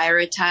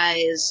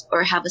prioritize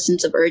or have a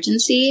sense of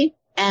urgency.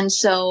 And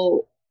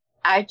so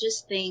I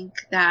just think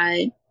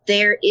that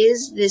there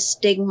is this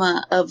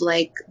stigma of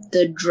like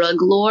the drug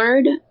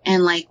lord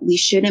and like we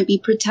shouldn't be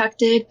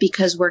protected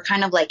because we're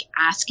kind of like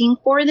asking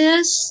for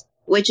this,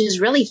 which is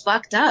really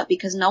fucked up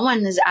because no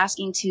one is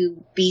asking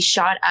to be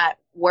shot at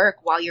work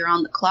while you're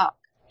on the clock.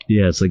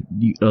 Yeah, it's like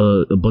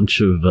a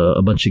bunch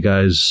of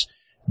guys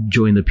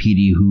join the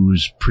PD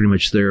whose pretty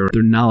much their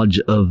knowledge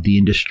of the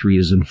industry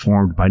is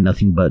informed by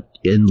nothing but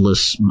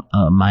endless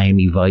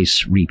Miami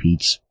Vice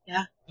repeats.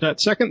 Yeah.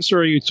 That second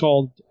story you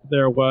told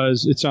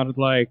it sounded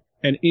like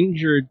an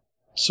injured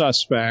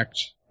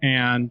suspect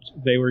and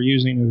they were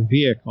using a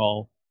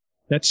vehicle.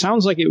 That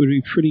sounds like it would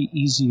be pretty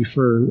easy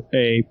for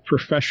a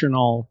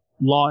professional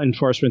law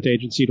enforcement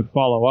agency to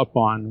follow up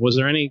on. Was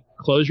there any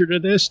closure to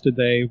this? Did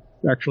they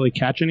actually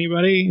catch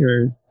anybody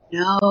or?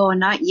 No,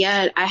 not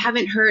yet. I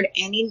haven't heard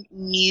any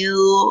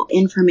new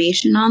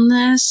information on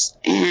this,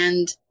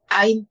 and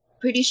I'm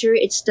pretty sure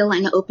it's still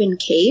an open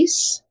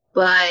case.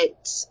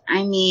 But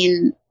I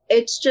mean,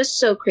 it's just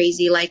so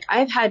crazy. Like,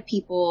 I've had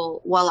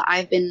people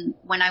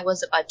when I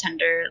was a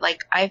bartender,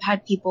 like, I've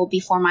had people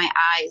before my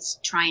eyes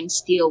try and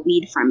steal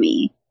weed from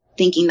me,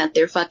 thinking that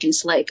they're fucking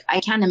slick. I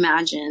can't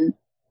imagine,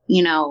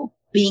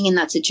 being in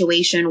that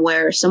situation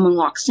where someone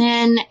walks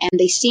in and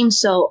they seem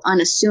so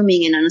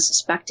unassuming and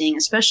unsuspecting,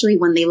 especially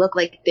when they look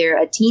like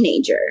they're a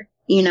teenager,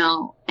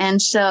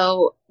 And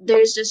so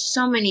there's just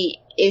so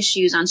many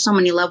issues on so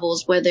many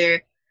levels,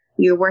 whether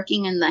you're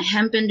working in the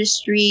hemp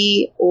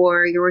industry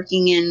or you're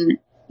working in,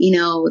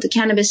 the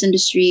cannabis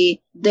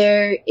industry.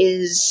 There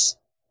is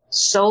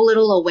so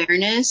little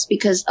awareness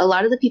because a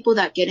lot of the people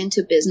that get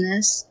into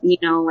business,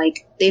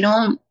 like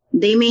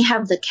they may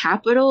have the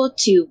capital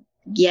to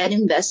get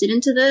invested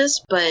into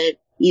this, but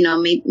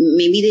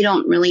maybe they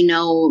don't really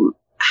know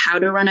how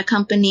to run a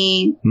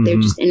company. Mm-hmm. They're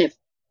just in it,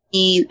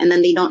 and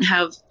then they don't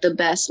have the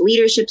best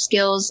leadership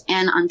skills.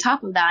 And on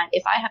top of that,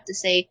 if I have to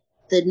say,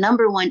 the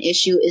number one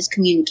issue is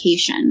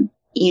communication.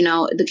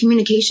 The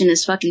communication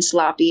is fucking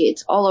sloppy.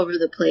 It's all over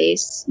the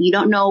place. You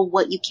don't know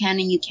what you can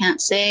and you can't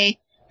say.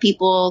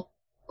 People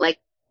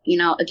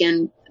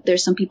again,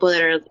 there's some people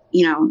that are,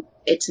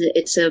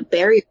 it's a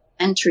barrier to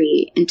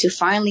entry, and to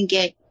finally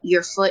get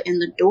your foot in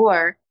the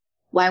door,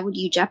 why would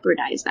you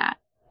jeopardize that?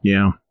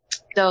 Yeah.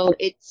 So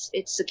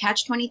it's a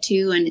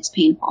catch-22 and it's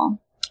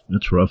painful.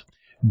 That's rough.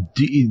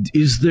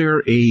 Is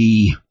there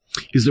a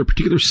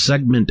particular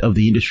segment of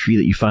the industry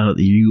that you find out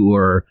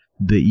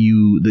that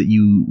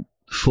you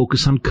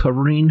focus on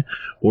covering,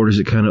 or does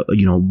it kind of,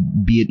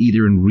 be it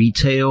either in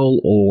retail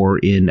or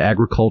in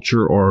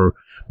agriculture or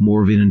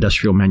more of an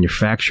industrial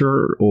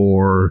manufacturer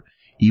or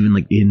even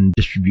like in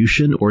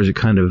distribution, or is it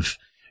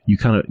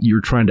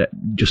you're trying to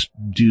just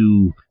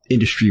do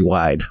industry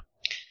wide?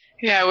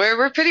 Yeah,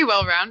 we're pretty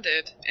well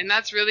rounded, and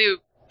that's really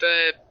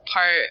the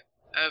part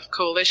of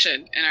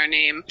coalition in our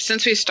name.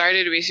 Since we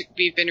started,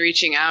 we've been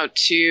reaching out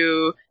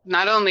to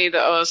not only the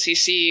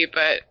OLCC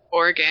but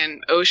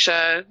Oregon,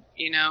 OSHA,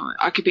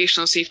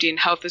 Occupational Safety and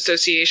Health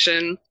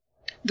Association,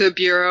 the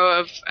Bureau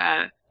of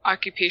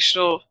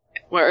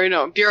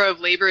Bureau of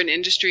Labor and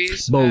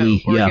Industries,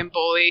 BOLI, Oregon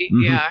BOLI,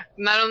 Mm-hmm. yeah.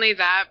 Not only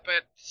that,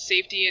 but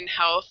safety and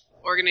health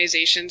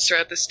organizations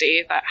throughout the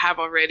state that have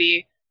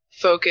already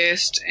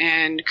focused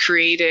and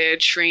created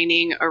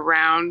training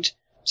around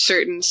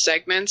certain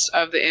segments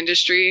of the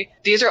industry.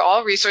 These are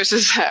all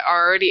resources that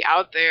are already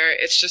out there.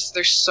 It's just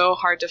they're so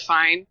hard to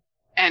find,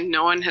 and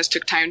no one has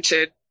took time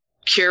to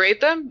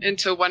curate them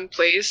into one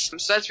place.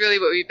 So that's really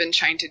what we've been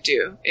trying to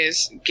do,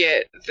 is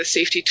get the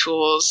safety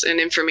tools and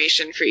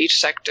information for each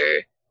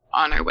sector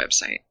on our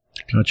website.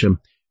 Gotcha.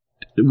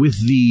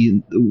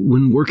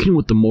 When working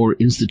with the more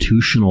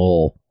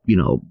institutional,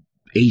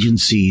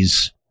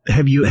 agencies,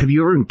 have you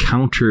ever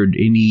encountered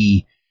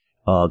any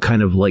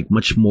kind of like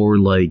much more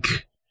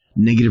like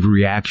negative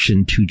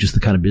reaction to just the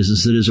kind of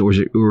business it is, or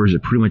is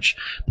it pretty much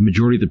the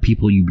majority of the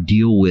people you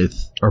deal with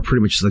are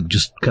pretty much like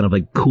just kind of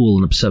like cool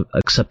and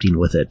accepting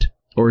with it?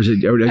 Or is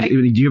it? Do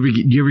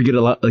you ever get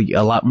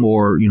a lot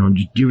more? Do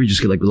you ever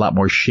just get like a lot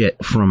more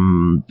shit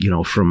from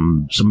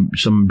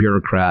some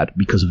bureaucrat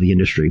because of the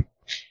industry?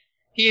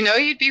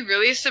 You'd be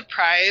really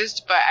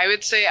surprised, but I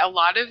would say a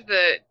lot of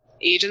the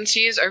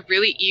agencies are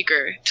really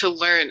eager to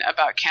learn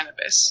about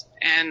cannabis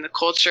and the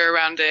culture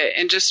around it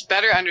and just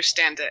better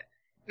understand it.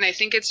 And I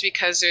think it's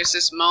because there's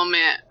this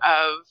moment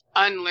of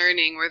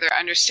unlearning where they're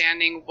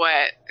understanding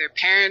what their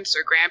parents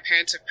or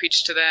grandparents have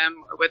preached to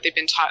them or what they've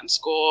been taught in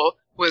school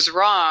was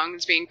wrong.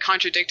 It's being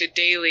contradicted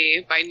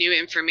daily by new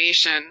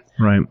information.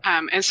 Right.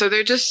 And so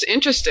they're just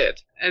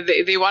interested.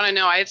 They want to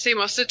know. I'd say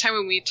most of the time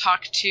when we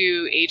talk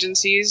to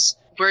agencies,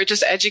 we're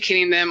just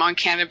educating them on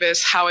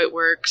cannabis, how it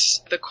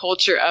works, the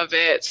culture of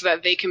it, so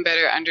that they can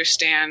better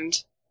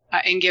understand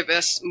and give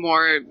us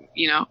more,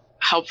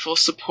 helpful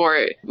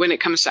support when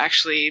it comes to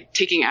actually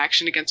taking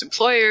action against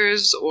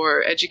employers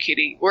or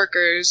educating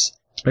workers.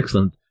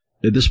 Excellent.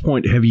 At this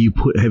point, have you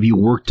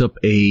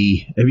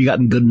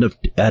gotten good enough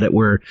at it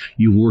where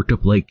you've worked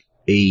up like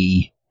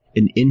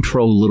an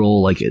intro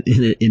little, like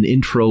an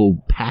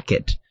intro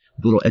packet,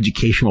 a little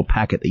educational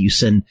packet that you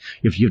send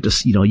if you have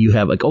to, you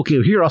have like,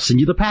 okay, here, I'll send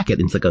you the packet.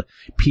 And it's like a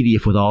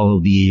PDF with all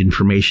of the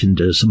information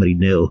to somebody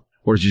new.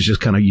 Or is it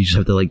just kind of, you just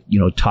have to like,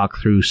 talk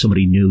through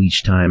somebody new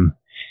each time?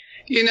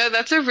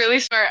 That's a really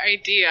smart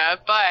idea,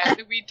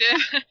 but we did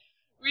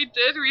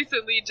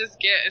recently just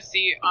get a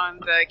seat on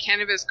the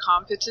Cannabis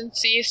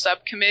Competency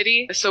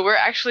Subcommittee. So we're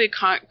actually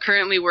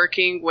currently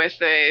working with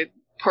the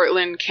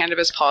Portland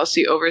Cannabis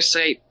Policy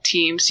Oversight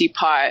Team,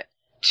 CPOT,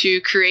 to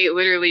create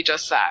literally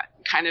just that,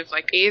 kind of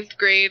like 8th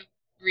grade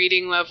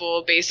reading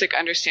level, basic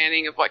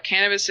understanding of what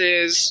cannabis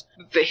is,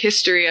 the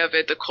history of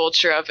it, the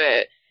culture of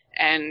it.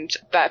 And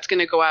that's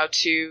going to go out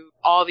to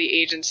all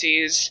the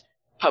agencies,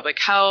 public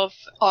health,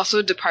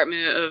 also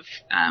Department of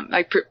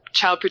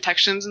child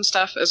protections and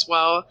stuff as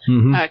well,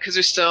 because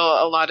there's still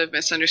a lot of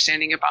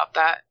misunderstanding about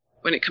that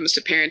when it comes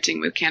to parenting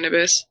with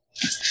cannabis.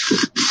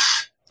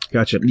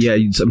 Gotcha. Yeah,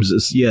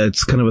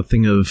 it's kind of a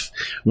thing of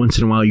once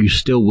in a while you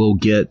still will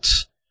get,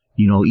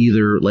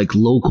 either like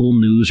local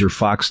news or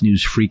Fox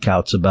News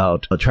freakouts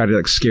about try to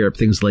like scare up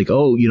things like,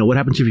 oh, what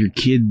happens if your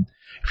kid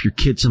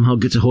somehow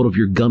gets a hold of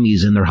your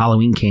gummies and their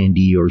Halloween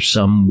candy or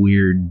some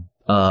weird.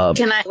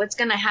 What's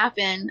going to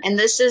happen, and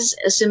this is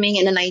assuming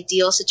in an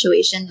ideal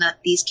situation that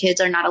these kids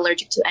are not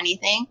allergic to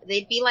anything,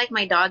 they'd be like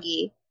my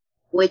doggy,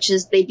 which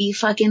is they'd be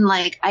fucking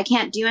like, I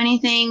can't do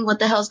anything, what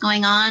the hell's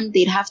going on?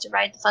 They'd have to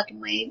ride the fucking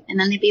wave, and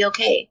then they'd be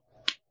okay.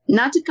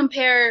 Not to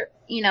compare,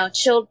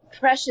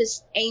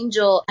 precious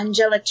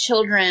angelic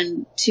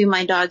children to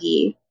my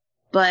doggy,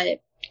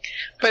 but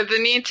the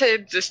need to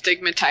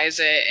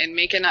destigmatize it and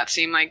make it not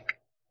seem like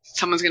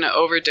someone's going to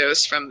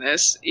overdose from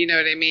this, you know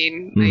what I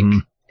mean? Mm-hmm.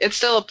 Like, it's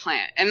still a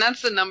plant. And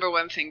that's the number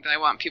one thing that I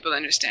want people to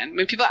understand.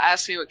 When people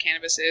ask me what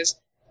cannabis is,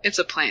 it's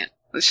a plant.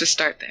 Let's just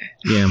start there.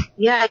 Yeah.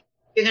 Yeah.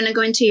 You're going to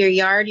go into your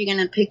yard. You're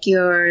going to pick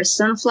your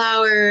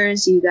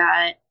sunflowers. You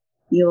got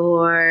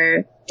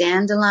your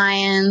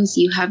dandelions.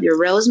 You have your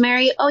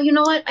rosemary. Oh, you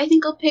know what? I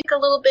think I'll pick a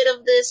little bit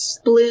of this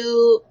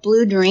blue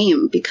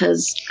dream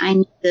because I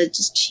need to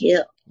just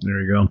chill.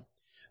 There you go.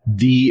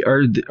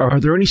 Are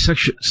there any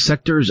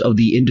sectors of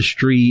the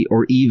industry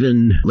or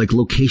even like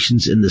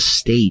locations in the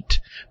state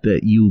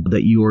that you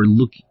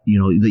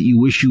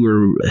wish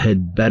you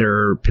had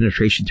better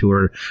penetration to,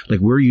 or like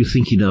where are you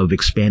thinking of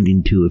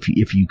expanding to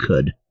if you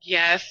could?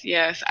 Yes,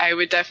 I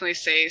would definitely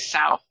say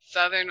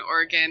Southern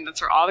Oregon.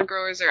 That's where all the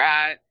growers are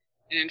at,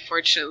 and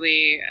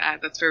unfortunately,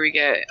 that's where we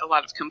get a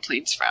lot of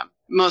complaints from,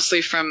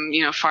 mostly from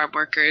farm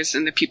workers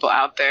and the people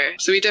out there.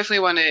 So we definitely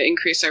want to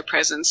increase our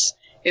presence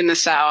in the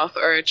South,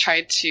 or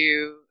try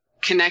to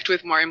connect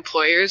with more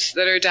employers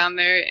that are down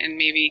there and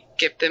maybe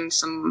give them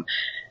some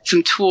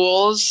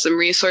tools, some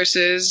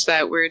resources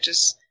that we're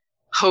just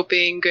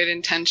hoping, good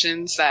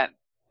intentions, that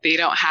they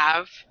don't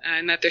have,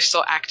 and that they're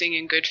still acting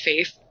in good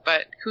faith,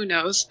 but who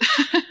knows?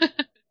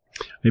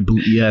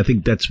 I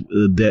think that's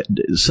that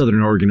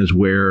Southern Oregon is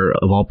where,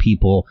 of all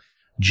people,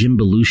 Jim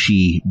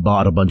Belushi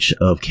bought a bunch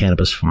of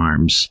cannabis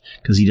farms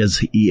because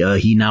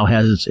he now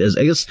has, as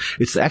I guess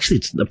it's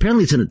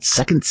apparently it's in its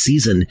second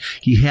season.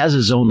 He has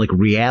his own like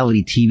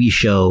reality TV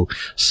show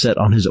set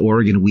on his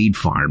Oregon weed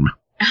farm.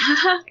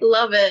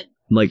 Love it.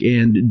 Like,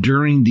 and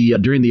during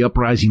the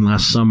uprising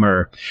last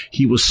summer,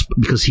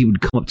 because he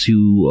would come up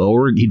to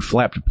Oregon, he'd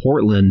fly up to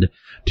Portland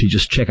to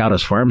just check out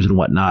his farms and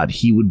whatnot.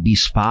 He would be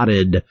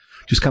spotted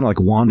just kind of like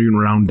wandering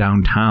around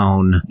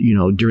downtown,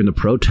 during the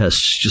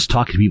protests, just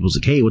talking to people. It's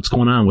like, hey, what's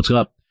going on? What's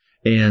up?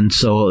 And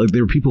so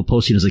there were people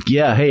posting, it's like,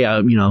 yeah, hey,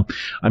 I'm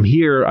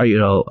here,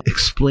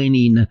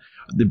 explaining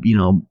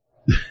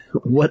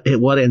what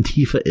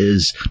Antifa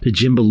is to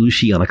Jim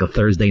Belushi on like a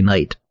Thursday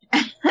night.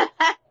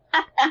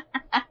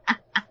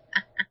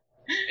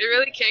 It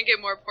really can't get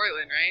more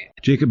Portland, right?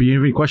 Jacob, do you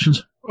have any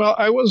questions? Well,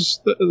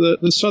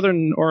 the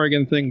Southern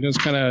Oregon thing does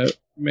kind of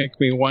make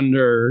me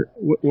wonder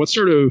what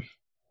sort of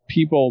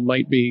people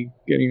might be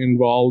getting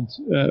involved,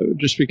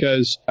 just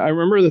because I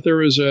remember that there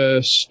was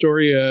a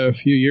story a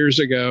few years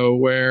ago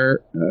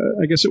where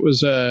I guess it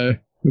was a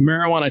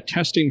marijuana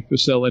testing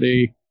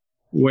facility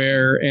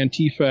where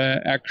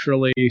Antifa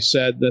actually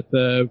said that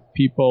the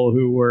people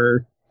who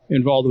were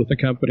involved with the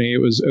company,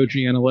 it was OG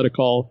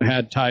Analytical,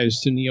 had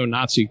ties to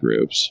neo-Nazi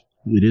groups.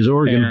 It is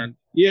Oregon. And,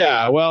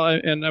 yeah, well,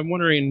 and I'm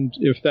wondering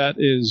if that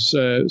is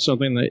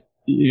something that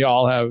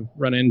y'all have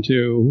run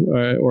into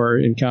or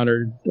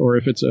encountered, or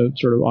if it's a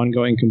sort of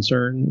ongoing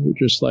concern,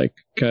 just like,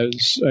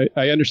 because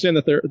I understand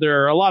that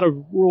there are a lot of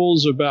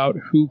rules about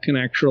who can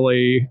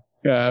actually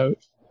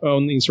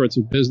own these sorts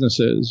of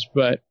businesses,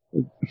 but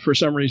for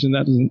some reason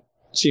that doesn't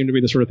seem to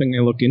be the sort of thing they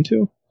look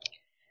into.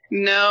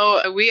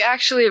 No, we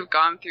actually have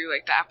gone through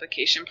like the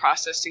application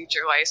process to get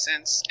your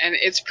license, and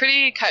it's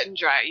pretty cut and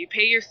dry. You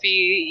pay your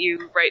fee,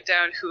 you write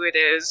down who it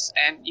is,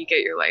 and you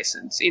get your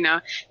license.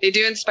 They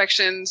do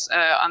inspections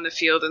on the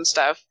field and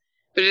stuff,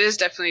 but it is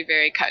definitely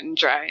very cut and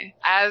dry.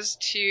 As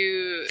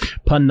to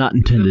pun not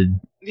intended.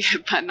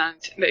 Pun not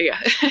intended.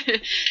 Yeah.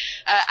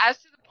 As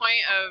to the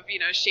point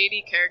of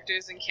shady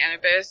characters in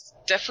cannabis,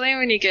 definitely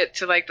when you get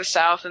to like the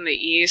South and the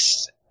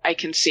East, I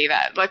can see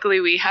that. Luckily,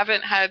 we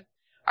haven't had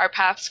our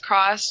paths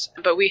crossed,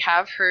 but we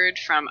have heard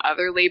from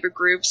other labor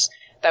groups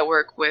that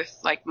work with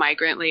like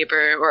migrant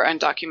labor or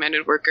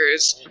undocumented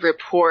workers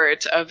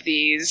report of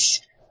these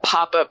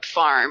pop-up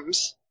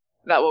farms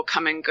that will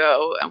come and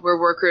go, where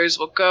workers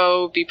will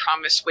go, be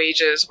promised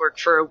wages, work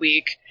for a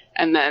week,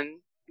 and then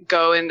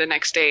go in the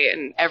next day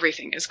and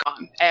everything is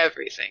gone.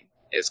 Everything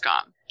is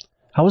gone.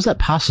 How is that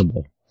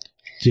possible?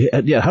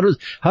 Yeah,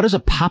 how does a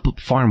pop-up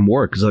farm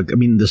work? Because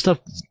the stuff,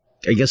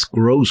 I guess,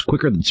 grows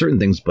quicker than certain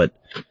things, but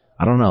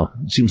I don't know.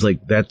 It seems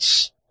like that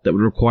would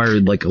require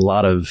like a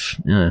lot of.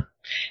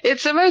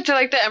 It's similar to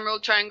like the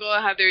Emerald Triangle,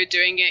 how they were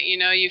doing it.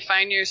 You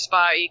find your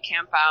spot, you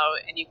camp out,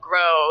 and you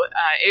grow.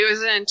 It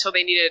wasn't until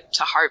they needed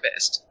to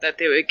harvest that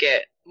they would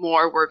get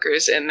more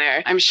workers in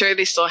there. I'm sure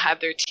they still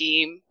had their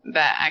team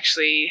that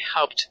actually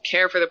helped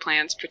care for the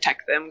plants,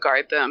 protect them,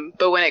 guard them.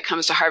 But when it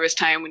comes to harvest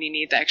time, when you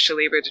need the extra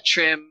labor to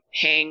trim,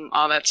 hang,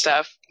 all that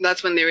stuff,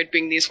 that's when they would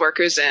bring these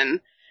workers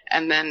in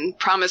and then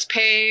promise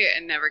pay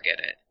and never get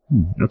it.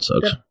 That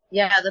sucks.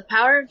 The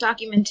power of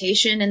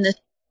documentation in the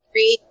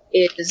street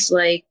is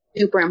like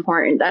super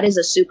important. That is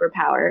a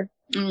superpower.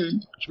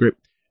 That's great.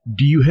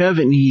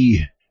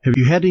 Have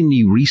you had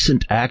any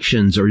recent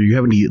actions, or you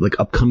have any like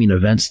upcoming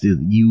events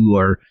that you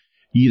were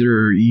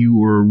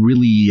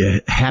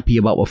really happy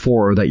about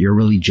before, or that you're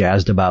really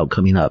jazzed about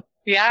coming up?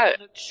 Yeah,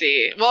 let's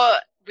see. Well,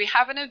 we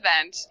have an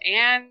event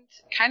and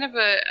kind of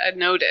a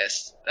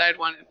notice that I'd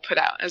want to put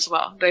out as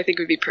well that I think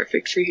would be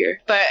perfect for here.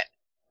 But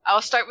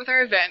I'll start with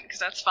our event because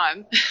that's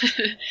fun.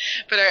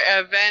 But our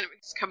event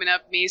is coming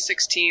up May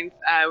 16th.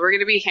 We're going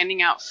to be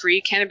handing out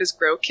free cannabis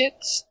grow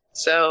kits.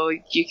 So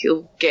you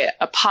can get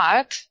a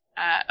pot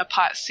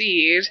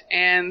seed,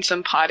 and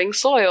some potting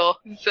soil.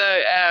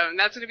 So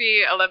that's going to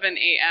be 11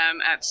 a.m.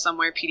 at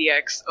Somewhere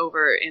PDX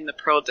over in the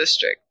Pearl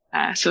District.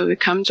 So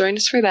come join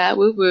us for that.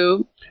 Woo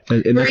woo.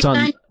 And that's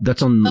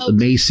on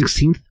May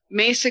 16th?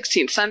 May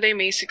 16th, Sunday,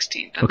 May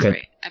 16th. That's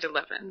right, at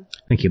 11.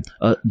 Thank you.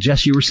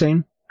 Jess, you were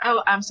saying?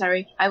 Oh, I'm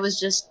sorry. I was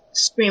just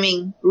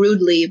screaming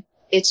rudely.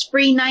 It's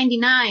free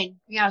 99.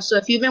 Yeah, so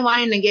if you've been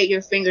wanting to get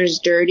your fingers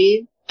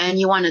dirty and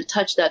you want to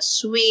touch that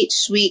sweet,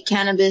 sweet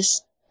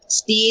cannabis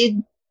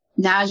seed,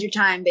 now's your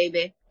time,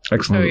 baby.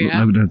 Excellent. Oh,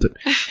 yeah.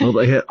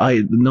 Well,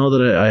 I know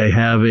that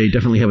I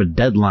definitely have a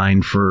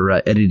deadline for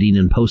editing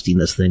and posting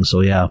this thing. So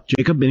yeah,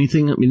 Jacob,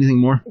 anything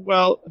more?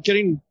 Well,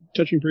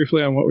 touching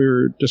briefly on what we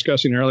were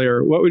discussing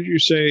earlier, what would you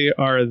say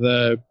are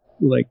the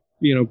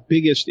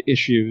biggest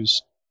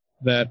issues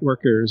that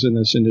workers in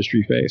this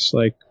industry face?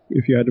 Like,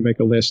 if you had to make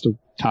a list of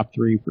top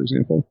 3, for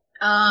example.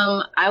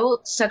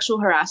 Sexual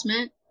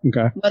harassment.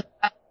 Okay. Whether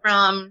that's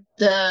from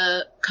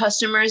the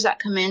customers that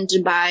come in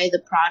to buy the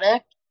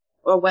product,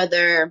 or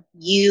whether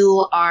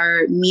you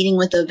are meeting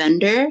with a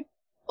vendor,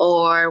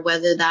 or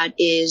whether that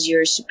is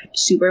your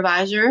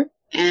supervisor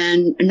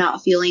and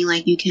not feeling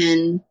like you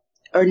can,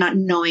 or not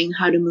knowing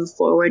how to move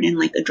forward and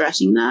like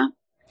addressing that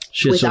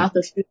without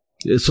the.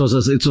 So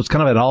it's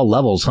kind of at all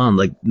levels, huh?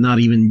 Like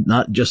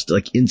not just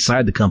like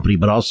inside the company,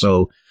 but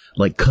also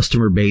like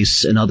customer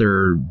base and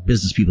other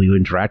business people you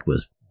interact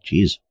with.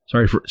 Jeez.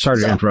 Sorry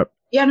to interrupt.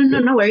 Yeah,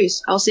 no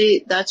worries. I'll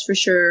say that's for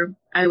sure,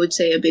 I would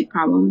say, a big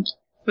problem.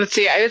 Let's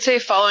see. I would say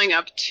following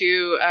up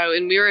to,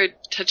 and we were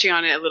touching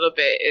on it a little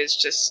bit, is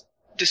just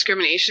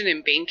discrimination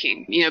in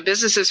banking. You know,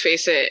 businesses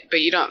face it,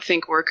 but you don't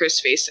think workers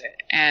face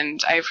it.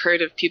 And I've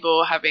heard of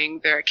people having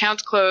their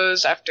accounts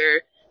closed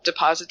after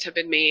deposits have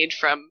been made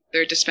from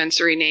their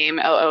dispensary name,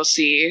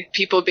 LLC.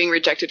 People being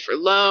rejected for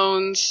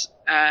loans,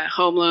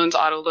 home loans,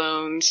 auto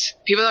loans.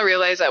 People don't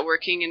realize that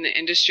working in the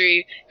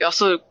industry, you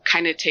also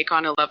kind of take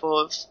on a level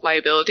of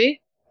liability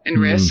and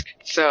risk.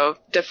 So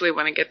definitely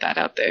want to get that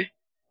out there.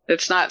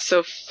 It's not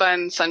so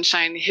fun,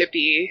 sunshine,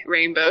 hippie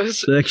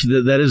rainbows.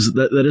 Actually, that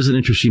is an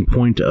interesting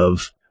point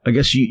of, I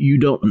guess you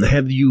don't,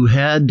 have you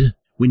had,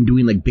 when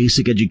doing like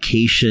basic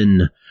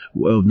education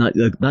of not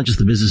just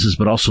the businesses,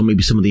 but also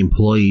maybe some of the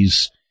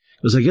employees,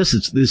 because I guess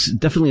this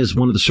definitely is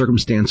one of the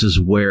circumstances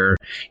where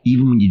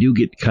even when you do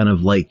get kind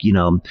of like, you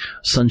know,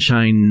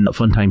 sunshine,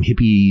 fun time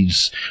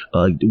hippies,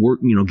 work,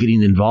 you know,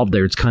 getting involved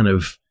there,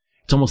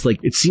 it's almost like,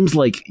 it seems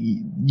like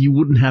you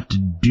wouldn't have to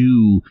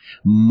do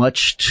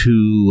much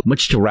to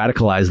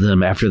radicalize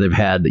them after they've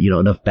had, you know,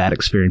 enough bad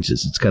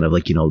experiences. It's kind of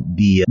like, you know,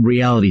 the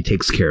reality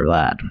takes care of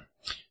that.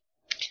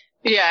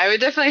 Yeah, I would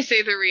definitely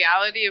say the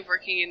reality of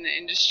working in the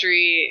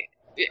industry,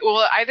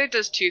 well, either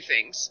does two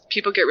things.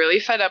 People get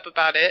really fed up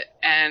about it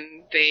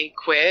and they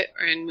quit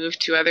and move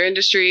to other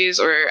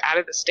industries or out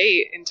of the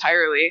state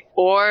entirely,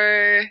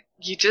 or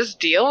you just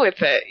deal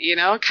with it, you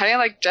know, kind of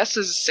like Jess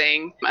was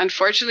saying.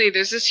 Unfortunately,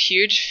 there's this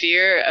huge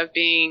fear of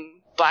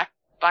being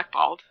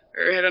blackballed,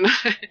 or I don't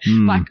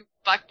know,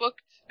 blackbooked.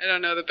 I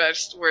don't know the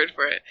best word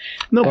for it.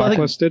 No,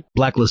 blacklisted.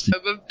 Blacklisted.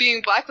 But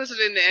being blacklisted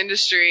in the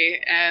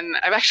industry, and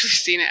I've actually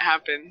seen it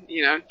happen,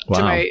 you know,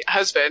 to my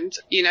husband.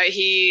 You know,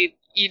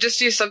 you just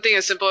do something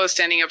as simple as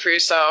standing up for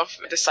yourself,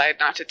 decide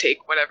not to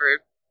take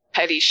whatever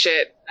petty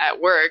shit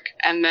at work,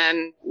 and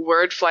then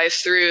word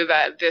flies through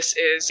that this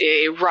is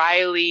a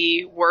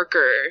wily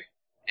worker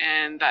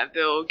and that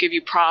they'll give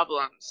you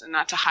problems and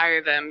not to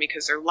hire them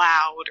because they're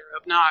loud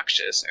or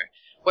obnoxious or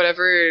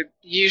whatever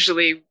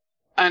usually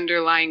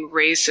underlying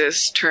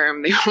racist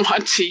term they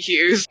want to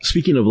use.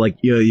 Speaking of like,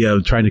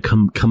 trying to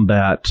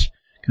combat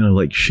kind of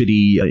like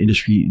shitty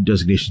industry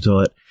designations and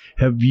all that,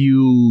 have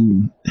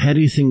you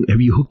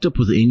hooked up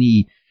with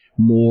any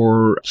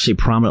more, say,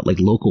 prominent, like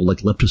local, like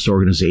leftist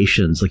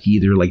organizations, like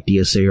either like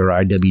DSA or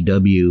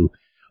IWW,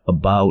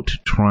 about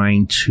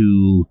trying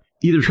to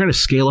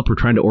scale up or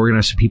trying to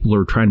organize some people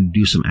or trying to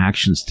do some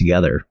actions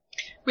together?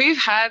 We've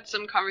had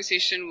some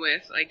conversation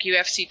with like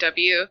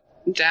UFCW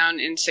down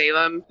in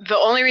Salem. The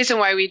only reason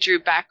why we drew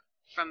back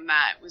from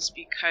that was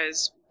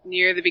because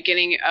near the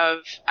beginning of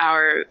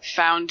our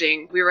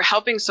founding, we were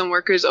helping some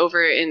workers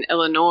over in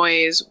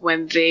Illinois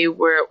when they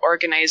were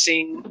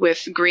organizing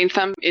with Green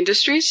Thumb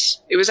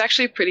Industries. It was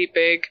actually pretty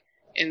big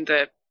in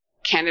the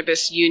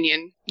cannabis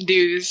union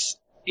news,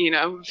 you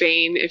know,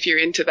 vein, if you're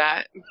into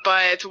that.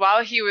 But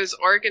while he was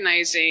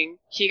organizing,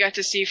 he got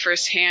to see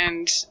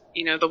firsthand,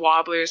 you know, the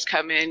Wobblers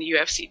come in,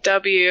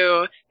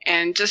 UFCW,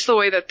 and just the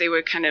way that they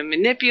would kind of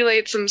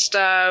manipulate some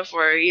stuff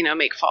or, you know,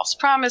 make false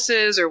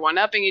promises or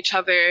one-upping each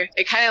other.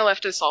 It kind of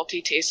left a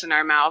salty taste in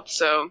our mouth.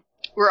 So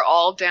we're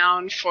all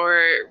down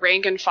for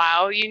rank and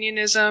file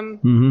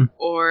unionism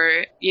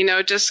or, you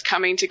know, just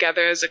coming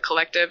together as a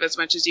collective as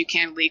much as you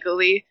can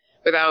legally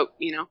without,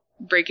 you know,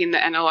 breaking the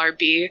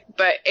NLRB.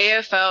 But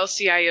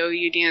AFL-CIO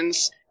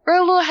unions, we're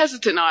a little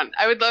hesitant on.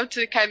 I would love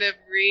to kind of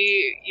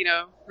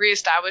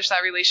reestablish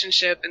that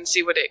relationship and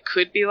see what it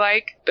could be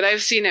like, but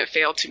I've seen it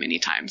fail too many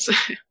times.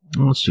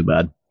 Well, that's too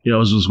bad. You know, I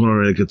was just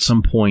wondering, like, at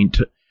some point,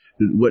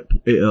 what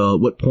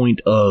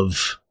point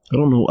of, I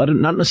don't know,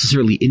 not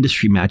necessarily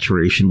industry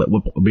maturation, but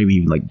maybe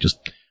even like just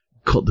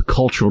the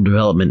cultural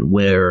development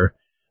where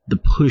the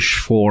push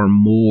for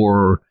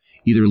more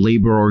either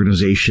labor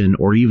organization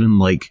or even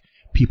like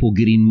people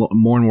getting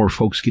more and more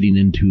folks getting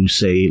into,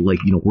 say, like,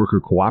 you know,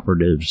 worker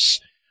cooperatives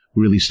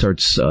really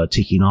starts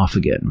taking off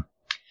again.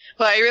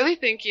 Well, I really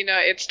think, you know,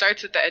 it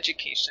starts with the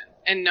education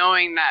and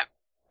knowing that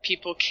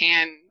people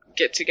can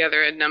get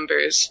together in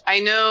numbers. I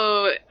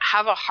know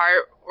Have a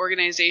Heart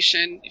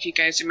organization, if you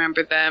guys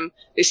remember them.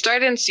 They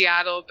started in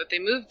Seattle, but they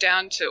moved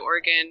down to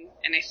Oregon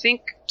in, I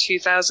think,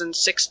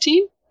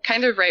 2016,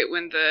 kind of right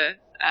when the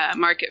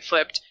market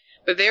flipped.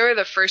 But they were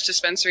the first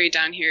dispensary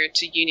down here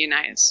to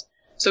unionize.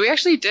 So we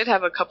actually did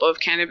have a couple of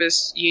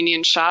cannabis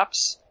union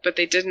shops, but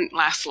they didn't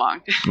last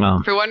long.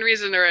 Wow. For one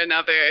reason or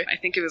another, I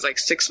think it was like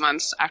 6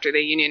 months after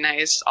they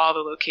unionized, all the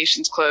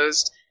locations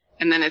closed.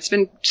 And then it's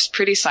been just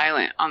pretty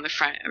silent on the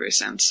front ever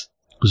since.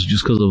 Was it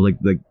just because of like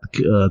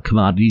the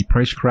commodity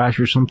price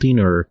crash or something,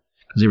 or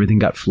because everything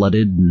got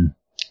flooded? And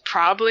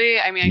Probably.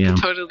 I mean, I Yeah.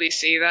 can totally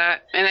see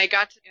that. And I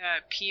got to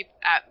peep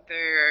at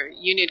their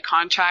union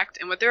contract,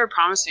 and what they were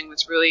promising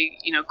was really,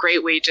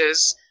 great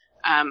wages.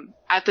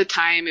 At the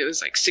time, it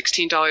was like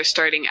 $16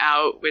 starting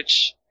out,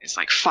 which is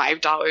like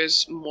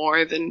 $5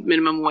 more than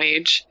minimum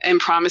wage, and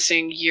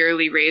promising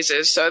yearly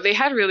raises. So they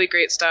had really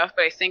great stuff,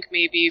 but I think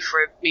maybe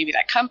for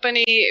that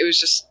company, it was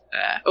just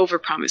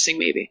over-promising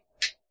maybe.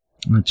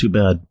 Not too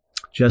bad.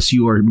 Jess,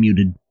 you are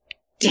muted.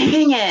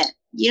 Dang it.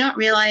 You don't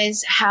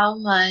realize how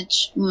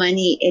much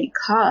money it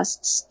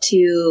costs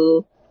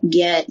to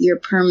get your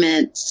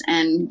permits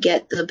and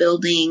get the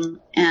building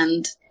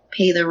and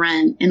pay the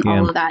rent and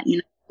all of that,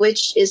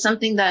 which is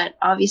something that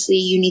obviously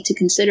you need to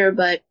consider,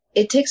 but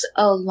it takes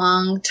a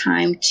long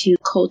time to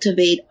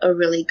cultivate a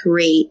really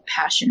great,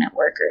 passionate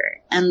worker.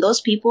 And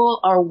those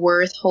people are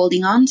worth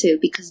holding on to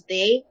because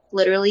they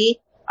literally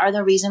are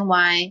the reason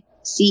why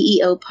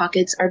CEO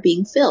pockets are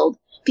being filled.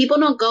 People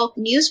don't go,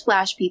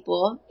 newsflash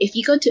people, if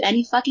you go to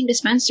any fucking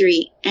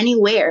dispensary,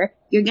 anywhere,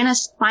 you're gonna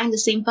find the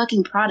same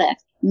fucking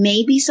product.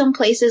 Maybe some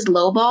places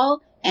lowball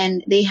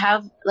and they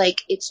have,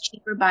 it's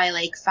cheaper by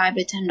 $5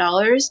 to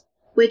 $10,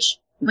 which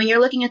when you're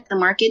looking at the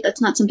market,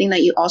 that's not something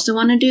that you also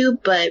want to do,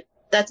 but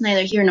that's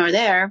neither here nor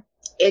there.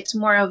 It's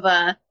more of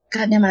a,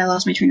 God damn it, I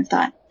lost my train of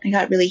thought. I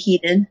got really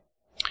heated.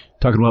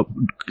 Talking about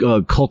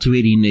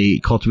cultivating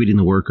the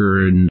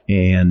worker and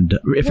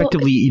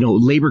effectively,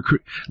 labor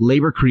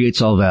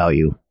creates all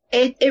value.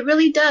 It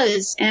really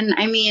does. And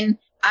I mean,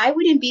 I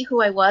wouldn't be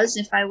who I was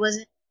if I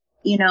wasn't,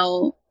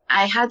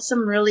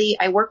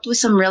 I worked with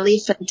some really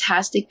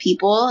fantastic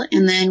people.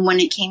 And then when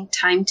it came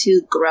time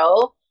to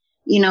grow,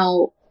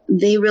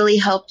 they really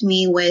helped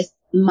me with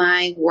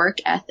my work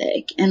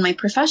ethic and my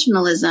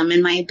professionalism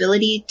and my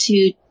ability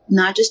to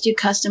not just do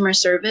customer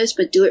service,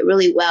 but do it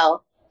really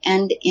well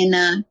and in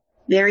a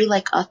very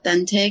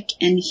authentic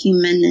and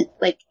humane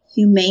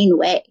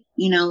way.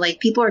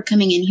 People are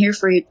coming in here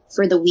for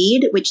the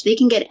weed, which they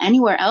can get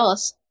anywhere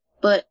else,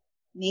 but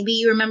maybe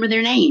you remember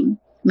their name.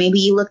 Maybe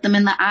you look them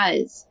in the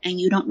eyes and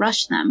you don't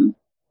rush them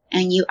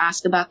and you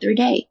ask about their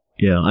day.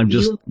 Yeah,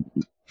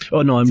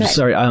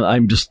 sorry.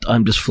 I'm just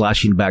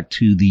flashing back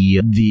to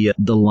the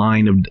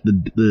line of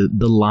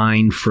the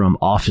line from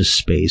Office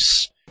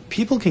Space.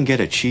 People can get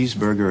a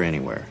cheeseburger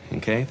anywhere,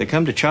 okay? They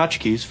come to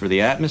Tchotchkes for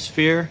the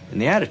atmosphere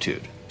and the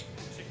attitude.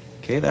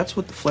 Okay, that's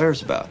what the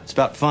Flair's about. It's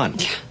about fun.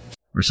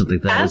 Or something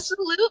like that.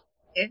 Absolutely.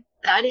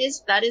 That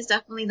is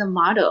definitely the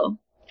motto.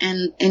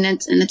 And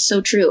it's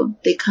so true.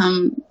 They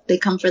come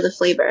for the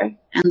flavor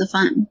and the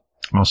fun.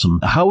 Awesome.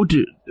 How would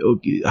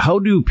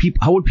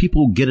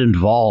people get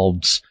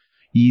involved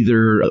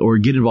or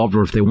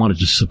if they wanted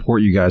to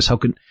support you guys? How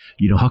can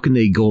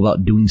they go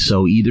about doing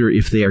so, either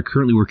if they are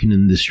currently working in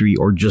the industry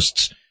or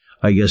just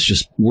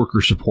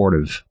worker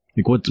supportive?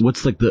 What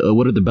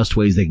are the best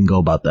ways they can go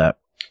about that?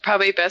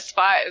 Probably best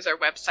spot is our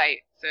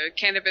website. So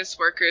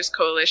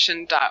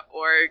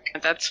CannabisWorkersCoalition.org.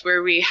 That's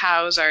where we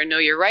house our Know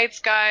Your Rights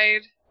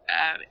guide.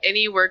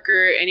 Any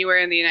worker anywhere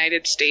in the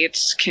United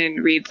States can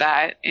read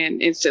that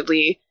and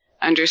instantly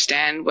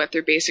understand what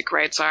their basic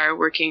rights are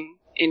working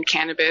in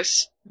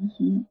cannabis.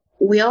 Mm-hmm.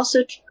 We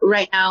also,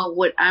 right now,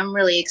 what I'm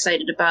really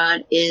excited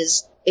about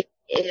is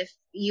if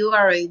you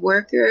are a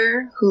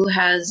worker who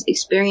has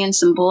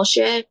experienced some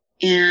bullshit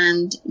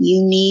and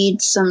you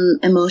need some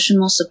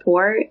emotional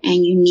support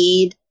and you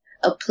need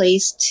a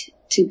place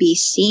to be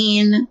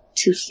seen,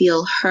 to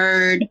feel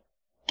heard,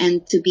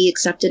 and to be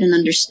accepted and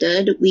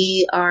understood,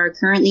 we are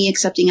currently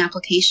accepting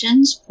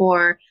applications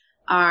for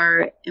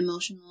our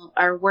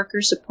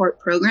worker support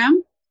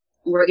program.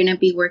 We're going to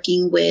be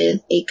working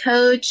with a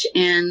coach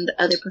and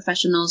other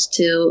professionals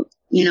to,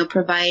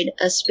 provide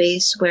a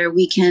space where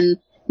we can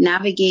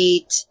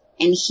navigate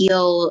and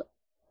heal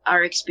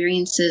our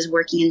experiences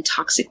working in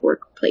toxic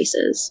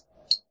workplaces.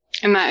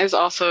 And that is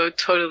also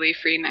totally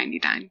free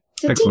 99.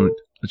 Excellent.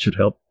 That should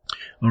help.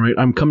 All right.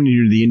 I'm coming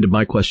near the end of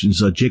my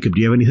questions. Jacob,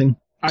 do you have anything?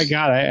 I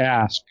gotta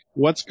ask,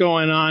 what's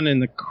going on in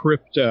the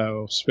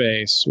crypto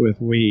space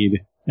with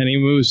weed? Any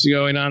moves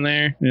going on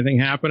there? Anything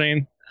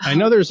happening? I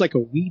know there's a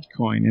weed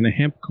coin and a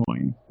hemp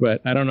coin,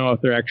 but I don't know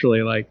if they're actually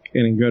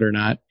any good or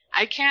not.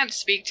 I can't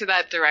speak to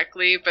that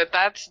directly, but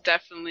that's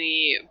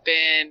definitely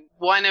been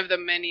one of the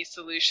many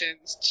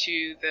solutions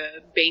to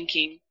the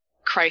banking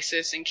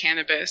crisis in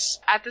cannabis.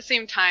 At the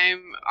same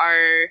time,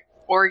 our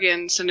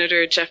Oregon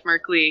Senator Jeff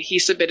Merkley, he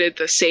submitted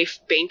the Safe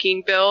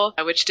Banking Bill,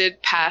 which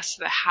did pass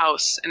the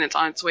House, and it's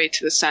on its way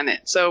to the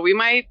Senate. So we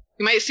might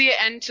see an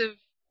end to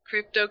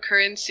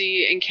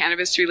cryptocurrency and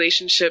cannabis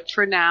relationship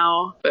for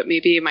now, but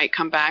maybe it might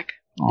come back.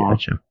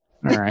 Gotcha.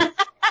 All right.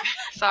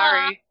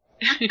 Sorry.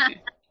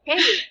 Hey,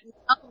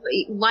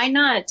 why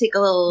not take a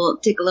little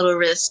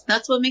risk?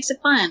 That's what makes it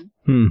fun.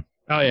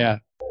 Oh yeah.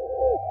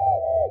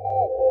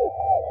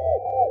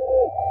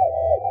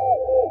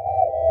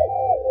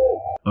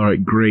 All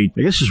right, great.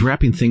 I guess just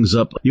wrapping things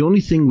up, the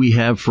only thing we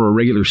have for a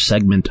regular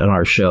segment on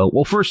our show,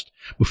 well, first,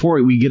 before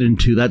we get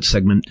into that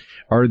segment,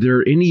 are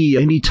there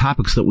any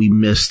topics that we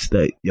missed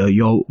that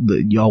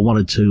y'all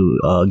wanted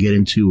to get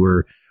into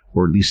or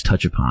at least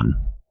touch upon?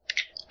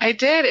 I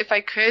did. If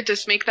I could,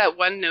 just make that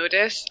one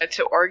notice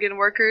to Oregon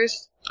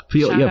workers.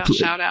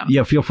 Shout out.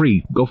 Yeah, feel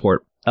free. Go for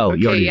it. Oh,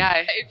 okay, yeah.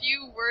 If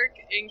you work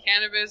in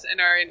cannabis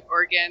and are in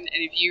Oregon,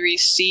 and if you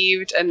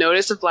received a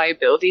notice of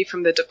liability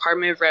from the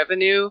Department of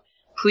Revenue,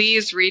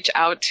 please reach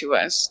out to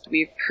us.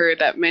 We've heard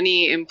that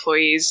many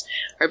employees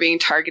are being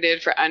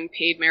targeted for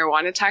unpaid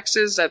marijuana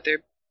taxes that their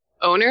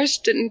owners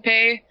didn't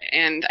pay,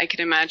 and I can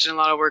imagine a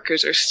lot of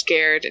workers are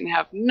scared and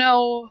have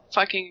no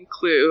fucking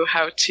clue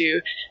how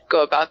to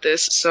go about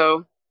this.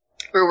 So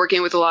we're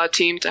working with a lot of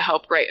teams to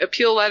help write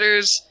appeal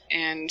letters,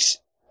 and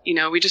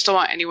we just don't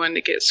want anyone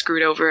to get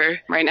screwed over.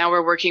 Right now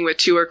we're working with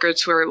 2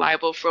 workers who are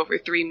liable for over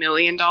 $3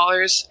 million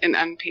in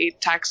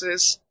unpaid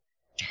taxes.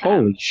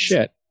 Holy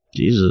shit.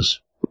 Jesus.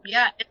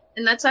 Yeah,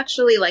 and that's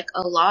actually like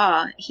a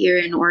law here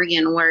in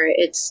Oregon where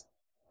it's,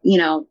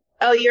 oh,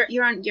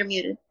 you're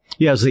muted.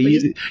 Yeah, so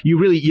you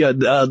really,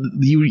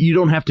 you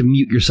don't have to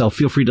mute yourself.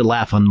 Feel free to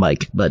laugh on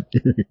mic, but.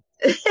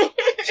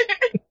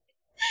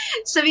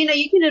 Savina,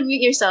 you can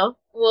unmute yourself.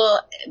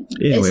 Well,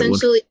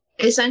 anyway,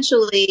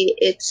 essentially,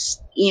 it's,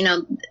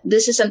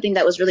 this is something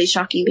that was really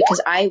shocking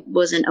because I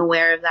wasn't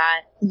aware of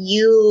that.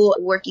 You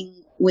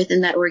working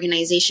within that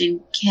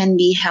organization can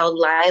be held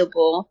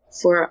liable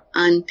for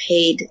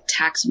unpaid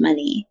tax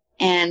money.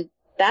 And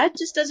that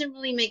just doesn't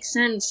really make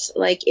sense.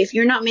 Like, if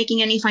you're not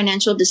making any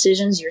financial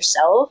decisions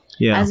yourself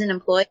as an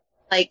employee,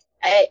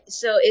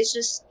 so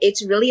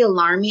it's really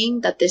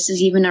alarming that this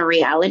is even a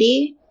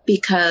reality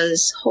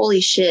because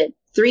holy shit,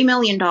 $3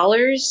 million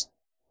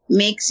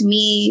makes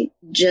me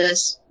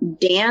just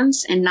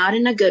dance, and not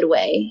in a good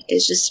way.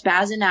 It's just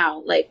spazzing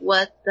out. Like,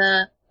 what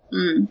the?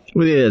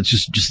 Well, yeah, it's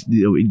just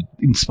it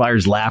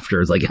inspires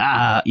laughter. It's like,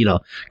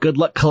 good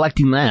luck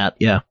collecting that.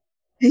 Yeah.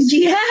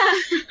 Yeah.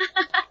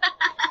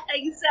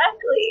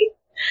 Exactly.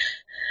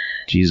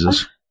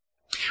 Jesus.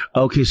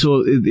 Okay,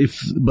 so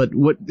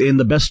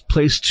the best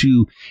place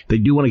they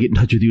do want to get in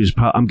touch with you is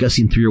I'm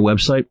guessing through your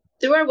website?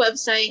 Through our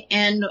website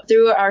and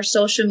through our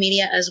social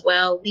media as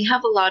well. We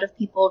have a lot of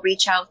people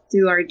reach out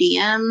through our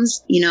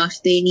DMs,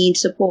 if they need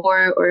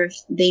support or if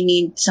they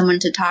need someone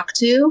to talk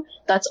to.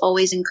 That's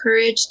always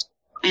encouraged.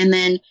 And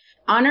then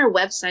on our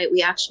website,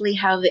 we actually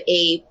have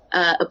a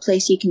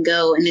place you can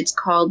go, and it's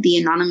called the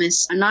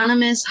Anonymous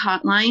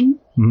Hotline.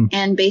 Mm-hmm.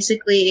 And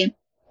basically,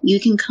 you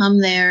can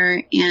come there,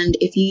 and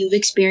if you've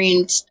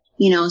experienced,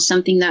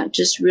 something that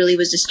just really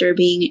was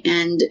disturbing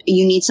and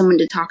you need someone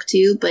to talk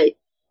to, but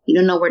you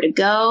don't know where to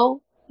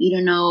go, you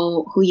don't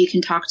know who you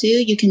can talk to,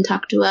 you can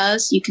talk to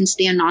us. You can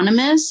stay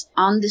anonymous.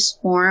 On this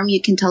form,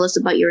 you can tell us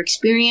about your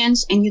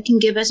experience, and you can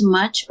give as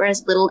much or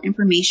as little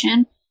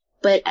information,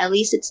 but at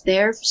least it's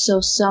there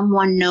so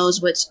someone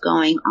knows what's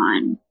going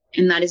on,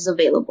 and that is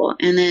available.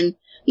 And then,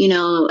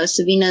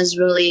 Savina is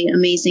really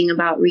amazing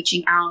about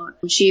reaching out.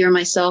 She or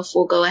myself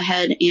will go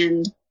ahead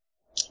and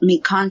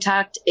make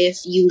contact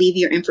if you leave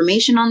your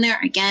information on there.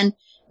 Again,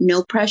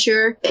 no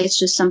pressure. It's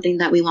just something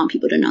that we want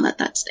people to know that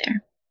that's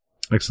there.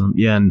 Excellent.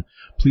 Yeah, and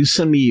please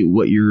send me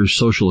what your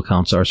social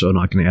accounts are so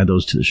I can add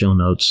those to the show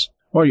notes.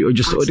 Or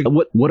just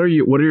what are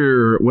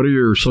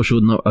your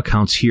social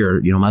accounts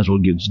here? Might as well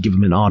give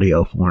them in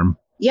audio form.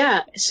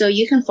 Yeah, so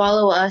you can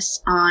follow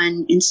us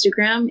on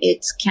Instagram.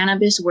 It's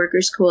Cannabis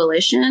Workers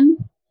Coalition,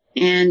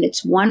 and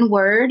it's one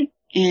word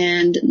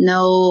and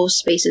no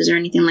spaces or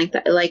anything like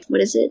that. Like,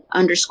 what is it?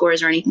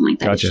 Underscores or anything like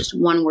that. Gotcha. It's just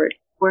one word.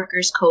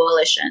 Workers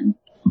Coalition.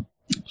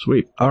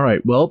 Sweet. All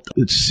right. Well,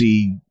 let's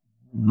see.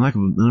 I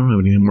don't have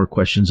any more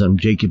questions.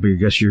 Jacob, I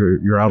guess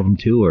you're out of them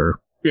too, or?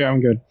 Yeah,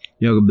 I'm good.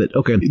 Yeah, a bit.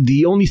 Okay.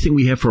 The only thing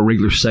we have for a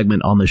regular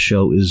segment on the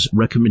show is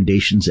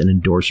recommendations and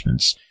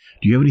endorsements.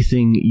 Do you have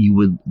anything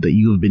that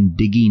you have been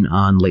digging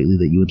on lately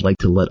that you would like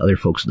to let other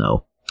folks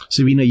know?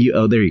 Savina,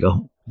 there you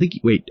go.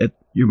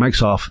 Your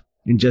mic's off,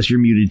 and Jess, you're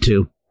muted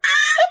too.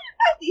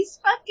 These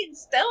fucking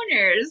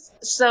stoners.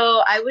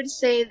 So I would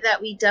say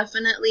that we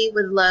definitely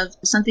would love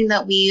something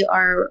that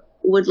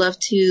would love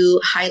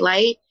to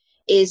highlight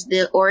is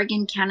the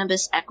Oregon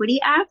Cannabis Equity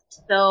Act.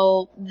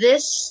 So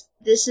this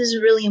is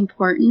really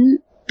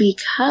important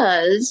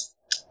because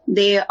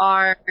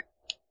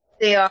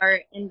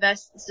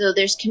so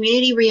there's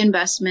community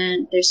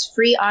reinvestment, there's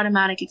free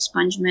automatic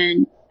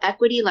expungement,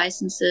 equity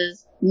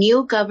licenses,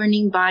 new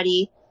governing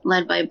body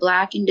led by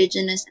Black,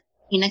 Indigenous,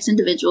 and Latinx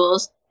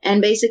individuals.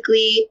 And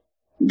basically,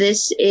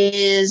 this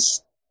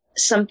is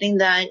something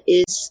that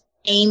is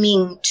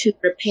aiming to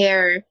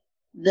repair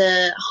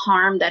the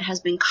harm that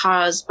has been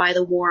caused by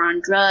the war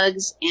on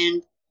drugs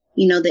and,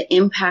 the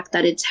impact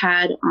that it's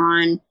had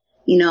on,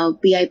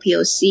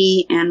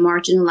 BIPOC and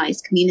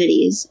marginalized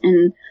communities.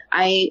 And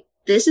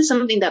this is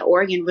something that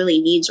Oregon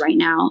really needs right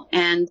now.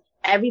 And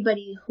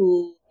everybody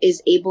who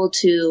is able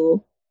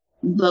to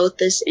vote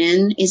this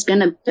in is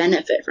going to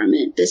benefit from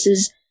it. This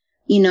is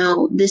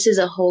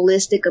a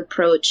holistic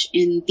approach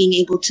in being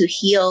able to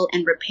heal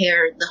and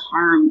repair the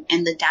harm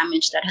and the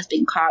damage that has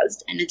been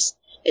caused. And it's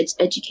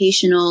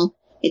educational.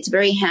 It's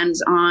very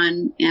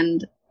hands-on.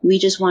 And we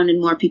just wanted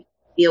more people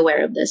to be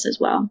aware of this as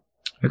well.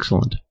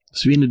 Excellent.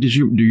 Savina, does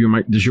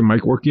your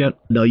mic work yet?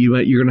 No,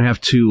 you're going to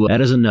have to,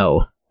 that is a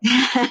no.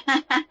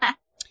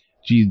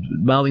 She's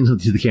mouthing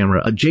something to the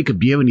camera.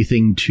 Jacob, do you have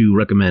anything to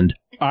recommend?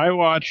 I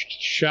watched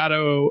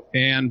Shadow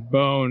and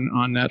Bone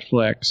on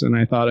Netflix, and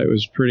I thought it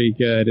was pretty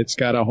good. It's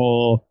got a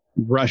whole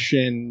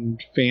Russian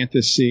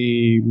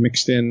fantasy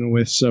mixed in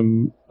with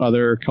some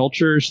other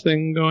cultures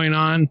thing going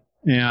on,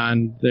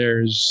 and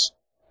there's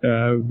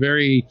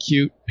very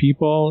cute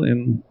people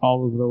in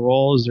all of the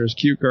roles. There's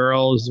cute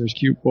girls, there's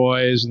cute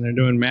boys, and they're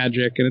doing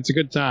magic, and it's a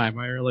good time.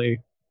 I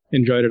really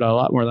enjoyed it a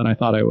lot more than I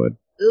thought I would.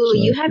 Ooh,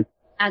 so you have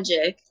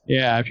magic.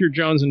 Yeah, if you're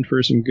jonesing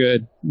for some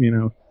good,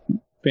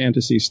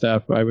 fantasy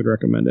stuff, I would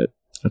recommend it.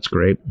 That's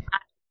great.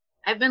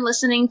 I've been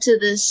listening to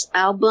this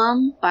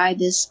album by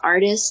this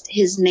artist.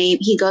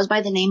 He goes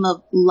by the name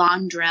of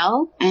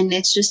Londrell, and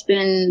it's just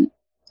been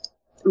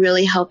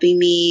really helping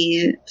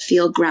me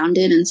feel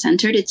grounded and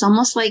centered. It's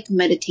almost like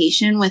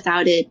meditation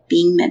without it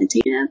being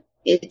meditative.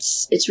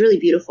 It's really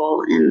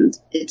beautiful, and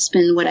it's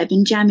been what I've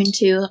been jamming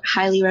to.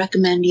 Highly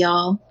recommend,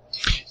 y'all.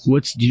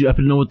 Do you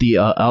happen to know what the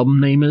album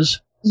name is?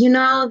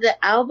 The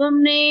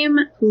album name,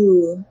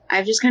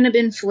 I've just kind of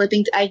been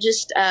flipping. I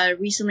just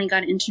recently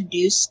got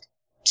introduced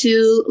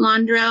to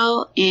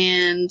Londrell,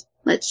 and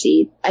let's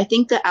see. I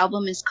think the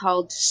album is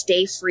called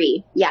Stay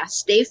Free. Yeah,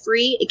 Stay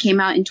Free. It came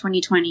out in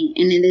 2020,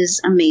 and it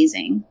is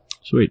amazing.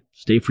 Sweet.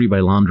 Stay Free by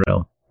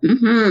Londrell.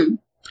 Mm-hmm.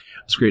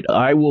 That's great.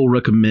 I will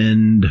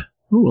recommend...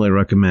 What will I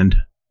recommend?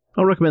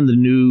 I'll recommend the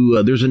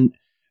new...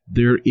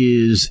 There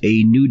is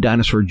a new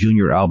Dinosaur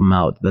Jr. album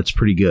out that's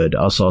pretty good.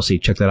 Also, I'll say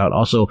check that out.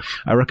 Also,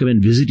 I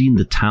recommend visiting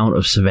the town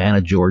of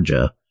Savannah,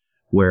 Georgia,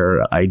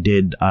 where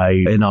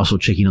and also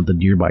checking out the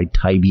nearby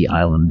Tybee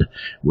Island,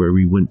 where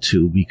we went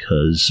to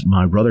because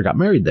my brother got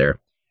married there,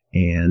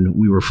 and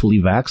we were fully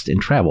vaxxed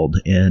and traveled,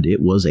 and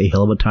it was a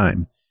hell of a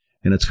time.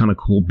 And it's kind of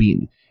cool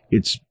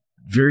it's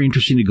very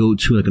interesting to go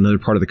to like another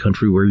part of the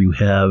country where you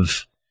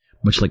have,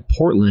 much like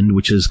Portland,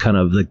 which is kind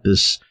of like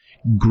this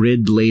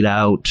grid laid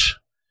out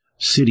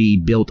city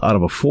built out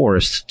of a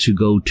forest, to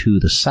go to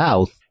the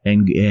south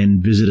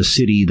and visit a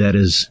city that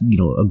is,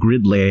 a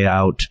grid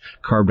layout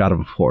carved out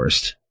of a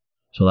forest.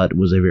 So that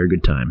was a very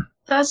good time.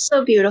 That's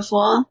so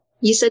beautiful.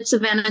 You said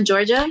Savannah,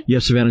 Georgia? Yeah,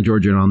 Savannah,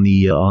 Georgia, on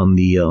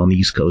the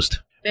East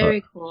Coast.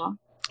 Very cool.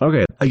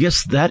 Okay, I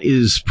guess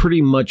that's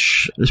pretty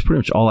much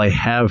all I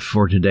have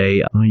for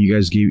today. You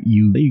guys gave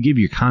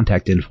your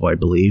contact info, I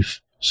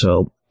believe.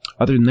 So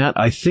other than that,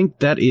 I think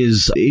that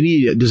is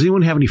does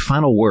anyone have any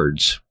final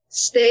words?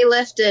 Stay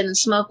lifted and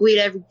smoke weed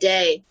every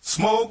day.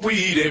 Smoke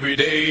weed every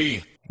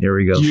day. There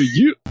we go.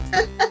 Yeah.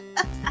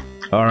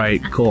 All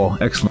right, cool.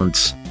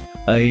 Excellent.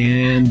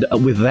 And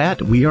with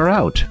that, we are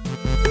out.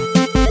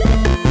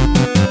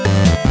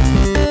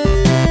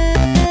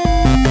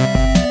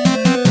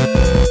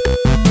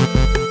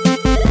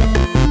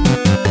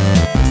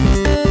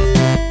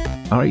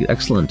 All right,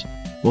 excellent.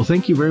 Well,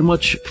 thank you very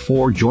much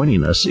for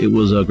joining us. It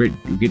was great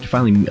to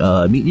finally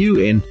meet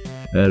you, and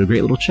a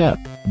great little chat.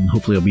 And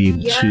hopefully I'll be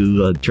able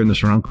to turn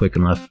this around quick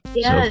enough.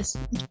 Yes. So.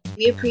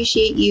 We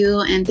appreciate you,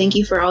 and thank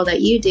you for all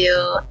that you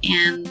do,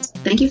 and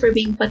thank you for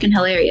being fucking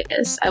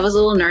hilarious. I was a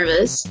little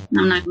nervous,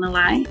 I'm not gonna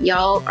lie.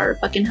 Y'all are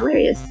fucking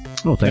hilarious.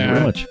 Oh, thank you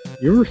very much.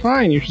 You were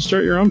fine. You should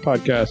start your own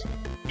podcast.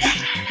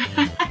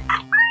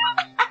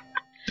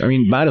 I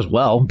mean, might as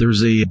well.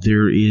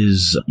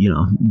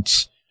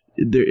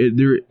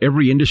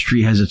 Every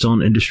industry has its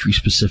own industry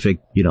specific,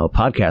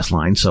 podcast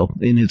line. So,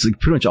 and it's like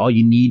pretty much all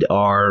you need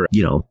are,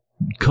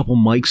 a couple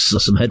mics,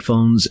 some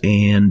headphones,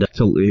 and,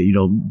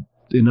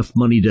 enough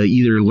money to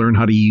either learn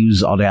how to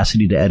use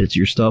Audacity to edit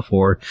your stuff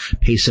or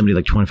pay somebody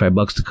like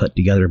 $25 to cut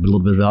together a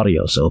little bit of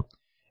audio. So,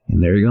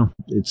 and there you go.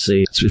 It's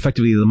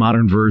effectively the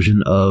modern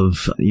version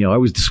of, I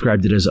always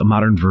described it as a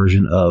modern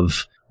version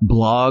of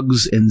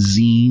blogs and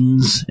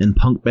zines and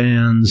punk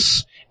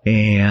bands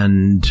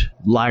and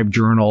live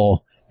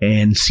journal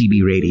and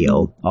CB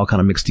radio, all kind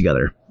of mixed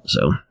together.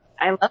 So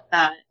I love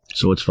that.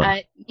 So it's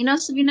fun.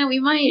 Sabina, we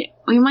might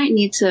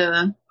need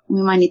to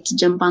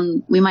jump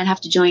on. We might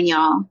have to join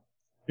y'all.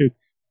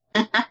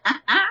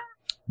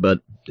 But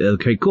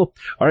okay, cool.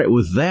 All right,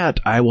 with that,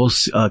 I will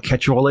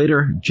catch you all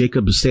later.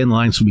 Jacob, stay in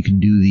line so we can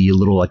do the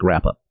little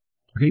wrap up.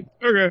 Okay.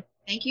 Okay.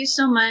 Thank you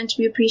so much.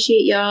 We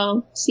appreciate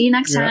y'all. See you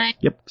next time.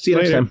 Yep. See you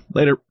next time.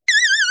 Later.